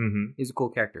Mm-hmm. a cool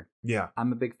character. Yeah.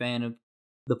 I'm a big fan of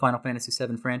the Final Fantasy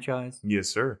VII franchise. Yes,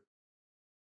 sir.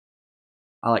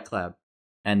 I like Cloud,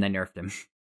 and they nerfed him,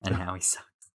 and now he sucks.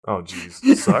 Oh,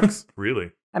 jeez. Sucks?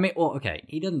 Really? I mean, well, okay,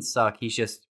 he doesn't suck. He's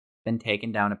just been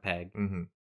taken down a peg, Mm-hmm.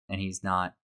 and he's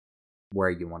not where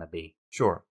you want to be.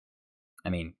 Sure. I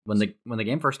mean, when the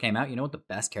game first came out, you know what the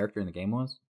best character in the game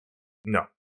was? No.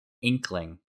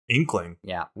 Inkling. Inkling.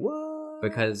 Yeah, What?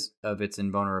 because of its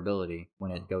invulnerability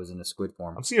when it goes into squid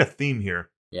form. I'm seeing a theme here.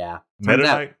 Yeah. Meta Turns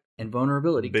out, Knight,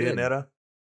 invulnerability. Bayonetta,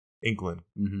 Inkling.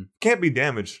 Mm-hmm. Can't be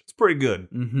damaged. It's pretty good.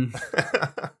 Mm-hmm.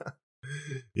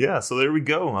 Yeah, so there we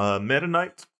go. Meta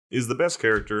Knight is the best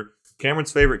character.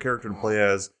 Cameron's favorite character to play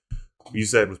as, you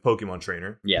said, was Pokemon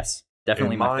Trainer. Yes,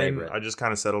 definitely And my mine, favorite. I just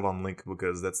kind of settled on Link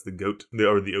because that's the GOAT,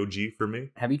 or the OG for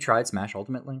me. Have you tried Smash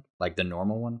Ultimate Link? Like the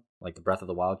normal one? Like the Breath of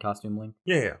the Wild costume Link?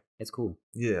 Yeah. It's cool.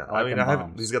 Yeah, I like I mean, them I haven't.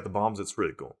 bombs. He's got the bombs. It's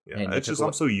really cool. Yeah, And it's you just took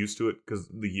I'm so used to it because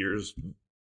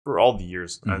for all the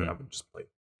years, Mhm. I've just played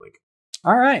Link.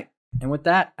 All right. And with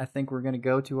that, I think we're going to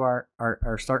go to our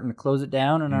starting to close it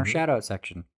down in our Mhm. shout out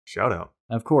section. Shout out.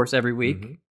 Of course, every week,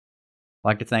 Mhm. I'd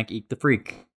like to thank Eek the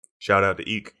Freak. Shout out to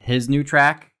Eek. His new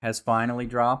track has finally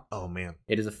dropped. Oh man,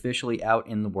 It is officially out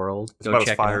in the world. it's Go about as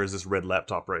check fire it out. as this red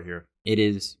laptop right here. It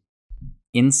is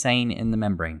insane in the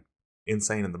membrane.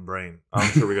 Insane in the brain.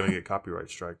 I'm sure we're gonna get copyright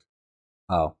striked.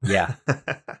 Oh, yeah.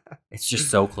 It's just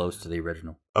so close to the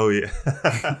original. Oh yeah.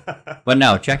 But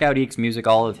no, check out Eek's music.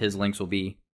 All of his links will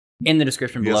be in the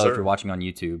description Yes, below sir. if you're watching on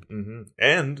YouTube. Mm-hmm.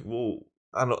 And well,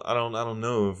 I don't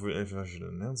know if I should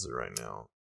announce it right now.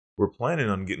 We're planning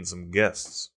on getting some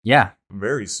guests Yeah,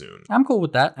 very soon, I'm cool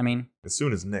with that. I mean, as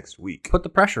soon as next week. put the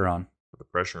pressure on. Put the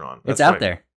pressure on. It's That's out right.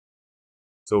 there.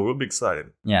 So we'll be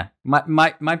excited. Yeah,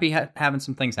 might be having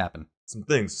some things happen, Some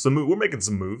things. We're making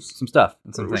some moves. some stuff,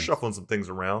 and some We're things. shuffling some things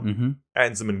around, Mm-hmm.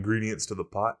 adding some ingredients to the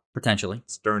pot, Potentially,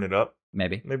 stirring it up.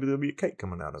 maybe Maybe there'll be a cake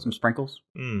coming out of some it. sprinkles.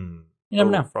 Mm. You never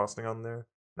A little know. frosting on there.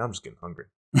 Now I'm just getting hungry.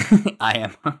 I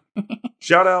am.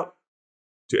 Shout out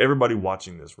to everybody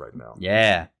watching this right now.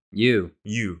 Yeah, you.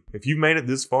 You. If you made it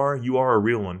this far, you are a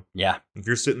real one. Yeah. If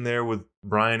you're sitting there with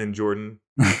Brian and Jordan,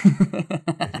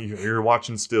 you're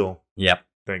watching still. Yep.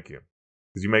 Thank you.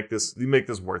 Because you make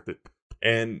this worth it.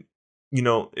 And you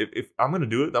know, if I'm gonna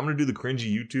do it, I'm gonna do the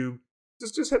cringy YouTube.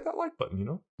 Just hit that like button, you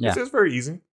know? Yeah. It's very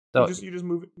easy. So You just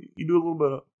move it. You do a little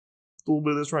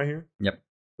bit of this right here. Yep.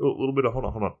 A little bit of hold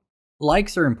on.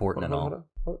 likes are important and Hold all, on,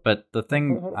 hold on. but the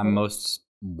thing I'm most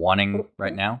wanting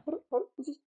right now.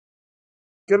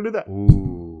 Gotta do that.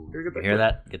 Ooh, Gotta get that you hear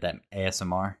clip. that? Get that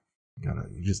ASMR.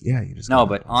 You just No, gotta-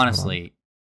 but hold on. honestly,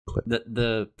 Clip.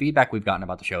 the feedback we've gotten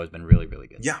about the show has been really, really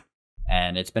good. Yeah.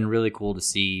 And it's been really cool to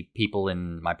see people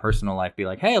in my personal life be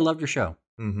like, hey, I loved your show.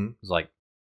 Mm-hmm. It's like,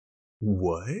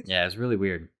 what? yeah, it's really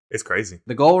weird. It's crazy.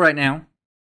 The goal right now,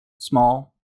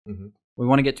 small. Mm-hmm. We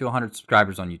want to get to 100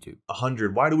 subscribers on YouTube.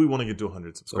 100. Why do we want to get to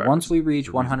 100 subscribers? So once we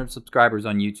reach 100 subscribers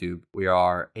on YouTube, we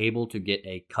are able to get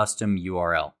a custom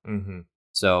URL. Mm-hmm.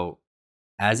 So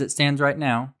as it stands right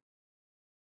now,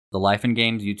 the Life and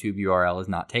Games YouTube URL is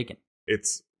not taken.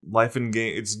 It's Life and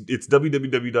Game. It's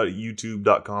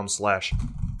www.youtube.com/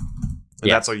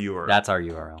 Yeah, that's our URL. That's our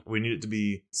URL. We need it to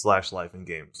be /Life and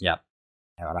Games. Yeah.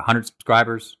 About 100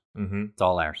 subscribers. Mm-hmm. It's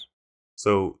all ours.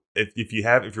 So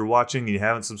if you're watching and you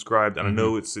haven't subscribed, and I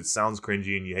know it sounds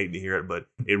cringy and you hate to hear it, but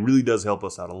it really does help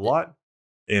us out a lot.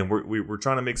 And we're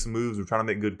trying to make some moves. We're trying to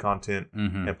make good content,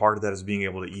 and part of that is being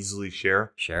able to easily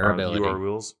share shareability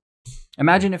URLs.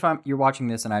 Imagine if you're watching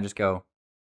this and I just go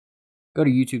to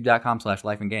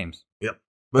youtube.com/Life and Games. Yep.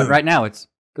 But right now it's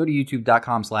go to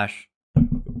youtube.com/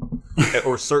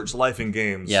 or search Life and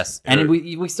Games. Yes, and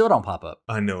we still don't pop up.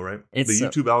 I know, right? The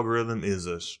YouTube algorithm is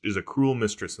a cruel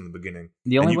mistress in the beginning.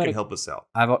 The only way you can help us out.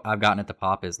 I've gotten it to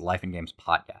pop is Life and Games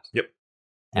podcast. Yep.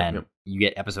 And you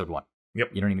get episode 1. Yep.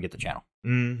 You don't even get the channel.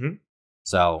 Mm-hmm.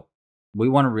 So we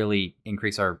want to really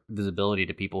increase our visibility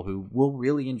to people who will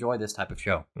really enjoy this type of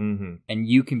show. Mm-hmm. And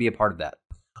you can be a part of that.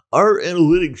 Our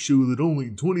analytics show that only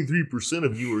 23%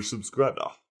 of you are subscribed.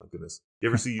 Oh, my goodness. You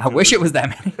ever see YouTube? I wish it was that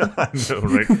many. I know,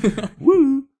 right?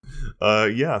 Woo!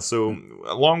 Yeah, so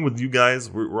along with you guys,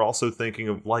 we're also thinking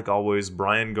of, like always,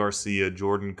 Brian Garcia,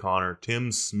 Jordan Connor,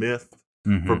 Tim Smith,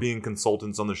 for being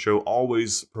consultants on the show,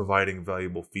 always providing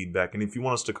valuable feedback. And if you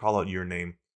want us to call out your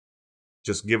name,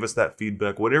 just give us that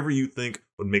feedback. Whatever you think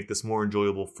would make this more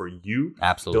enjoyable for you.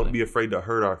 Absolutely. Don't be afraid to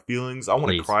hurt our feelings. I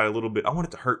want to cry a little bit. I want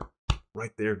it to hurt right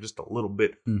there just a little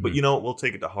bit. But you know what? We'll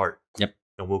take it to heart. Yep.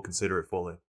 And we'll consider it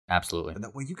fully. Absolutely. And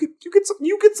that way you get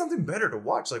something better to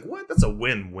watch. Like, what? That's a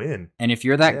win-win. And if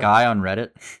you're that guy on Reddit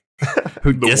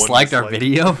who disliked our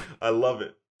video, I love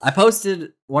it. I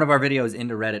posted one of our videos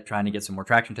into Reddit trying to get some more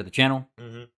traction to the channel.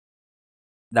 Mm-hmm.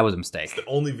 That was a mistake. It's the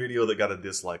only video that got a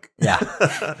dislike. Yeah.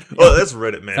 Oh, that's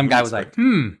Reddit, man. Some guy was like,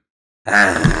 no,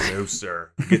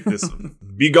 sir. Get this.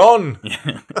 Be gone.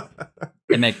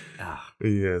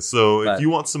 Yeah, so if you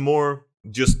want some more,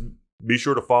 just be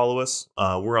sure to follow us.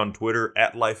 We're on Twitter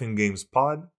at Life and Games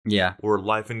Pod. Yeah. Or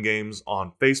Life and Games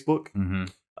on Facebook.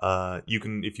 Mm-hmm. You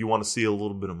can, if you want to see a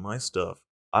little bit of my stuff,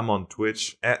 I'm on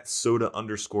Twitch at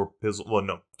soda_pizzle. Well,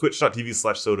 no,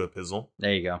 twitch.tv/sodapizzle.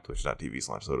 There you go.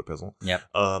 Twitch.tv/sodapizzle. Yep.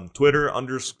 Twitter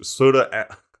 _soda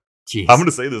at. Jeez. I'm going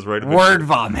to say this right. Word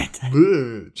vomit.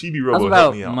 Chibi Robo, about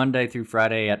help me out. Monday through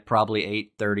Friday at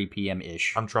probably 8:30 p.m.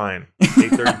 ish. I'm trying.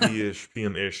 8:30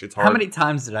 p.m. ish. It's hard. How many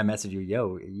times did I message you?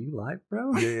 Yo, are you live,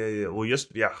 bro? Yeah. Well,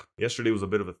 yesterday was a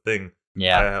bit of a thing.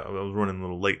 Yeah. I was running a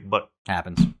little late, but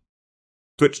happens.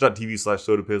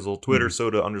 Twitch.tv/sodapizzle. Twitter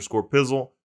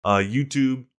soda_pizzle.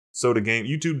 YouTube soda game.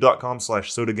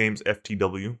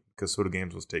 YouTube.com/sodagamesftw because Soda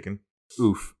Games was taken.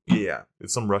 Oof. Yeah,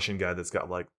 it's some Russian guy that's got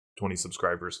like 20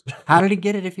 subscribers. How did he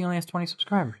get it if he only has 20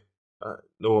 subscribers?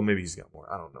 Well, maybe he's got more.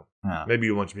 I don't know. Oh. Maybe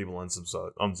a bunch of people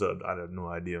unsubbed. I have no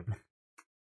idea.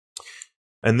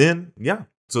 And then,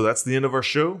 so that's the end of our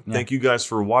show. Yeah. Thank you guys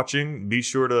for watching. Be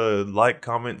sure to like,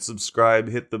 comment, subscribe,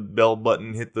 hit the bell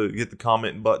button, hit the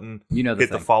comment button, hit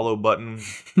the follow button,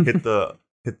 hit the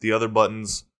other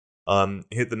buttons,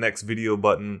 hit the next video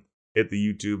button, hit the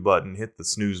YouTube button, hit the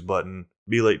snooze button.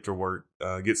 Be late for work,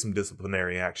 get some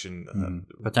disciplinary action.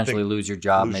 Potentially lose your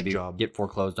job, maybe get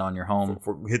foreclosed on your home.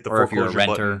 Hit the or foreclosure if you're a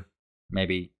renter, button.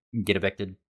 Maybe get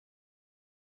evicted.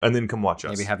 And then come watch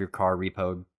us. Maybe have your car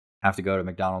repoed. Have to go to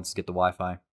McDonald's to get the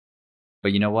Wi-Fi.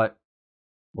 But you know what?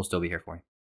 We'll still be here for you.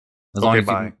 As long as you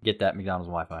can get that McDonald's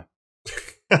Wi-Fi.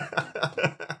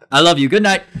 I love you. Good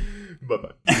night.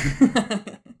 Bye-bye.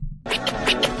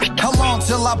 How long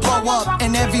till I blow up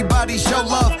and everybody show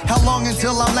love? How long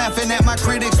until I'm laughing at my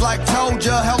critics like told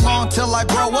ya? How long till I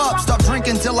grow up? Stop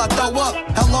drinking till I throw up?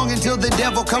 How long until the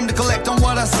devil come to collect on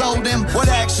what I sold him? What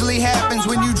actually happens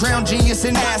when you drown genius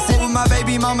in acid? What would my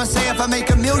baby mama say if I make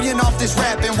 $1 million off this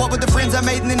rapping? What would the friends I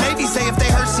made in the Navy say if they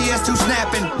heard CS2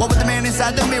 snapping? What would the man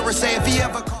inside the mirror say if he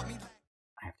ever caught me?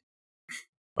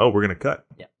 Oh, we're going to cut.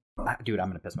 Yeah. Dude, I'm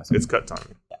going to piss myself. It's cut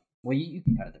time. Yeah. Well, you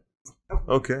can cut it.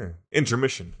 Okay.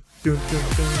 Intermission. Dun, dun, dun,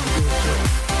 dun, dun.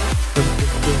 Dun, dun,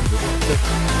 dun,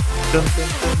 dun, dun.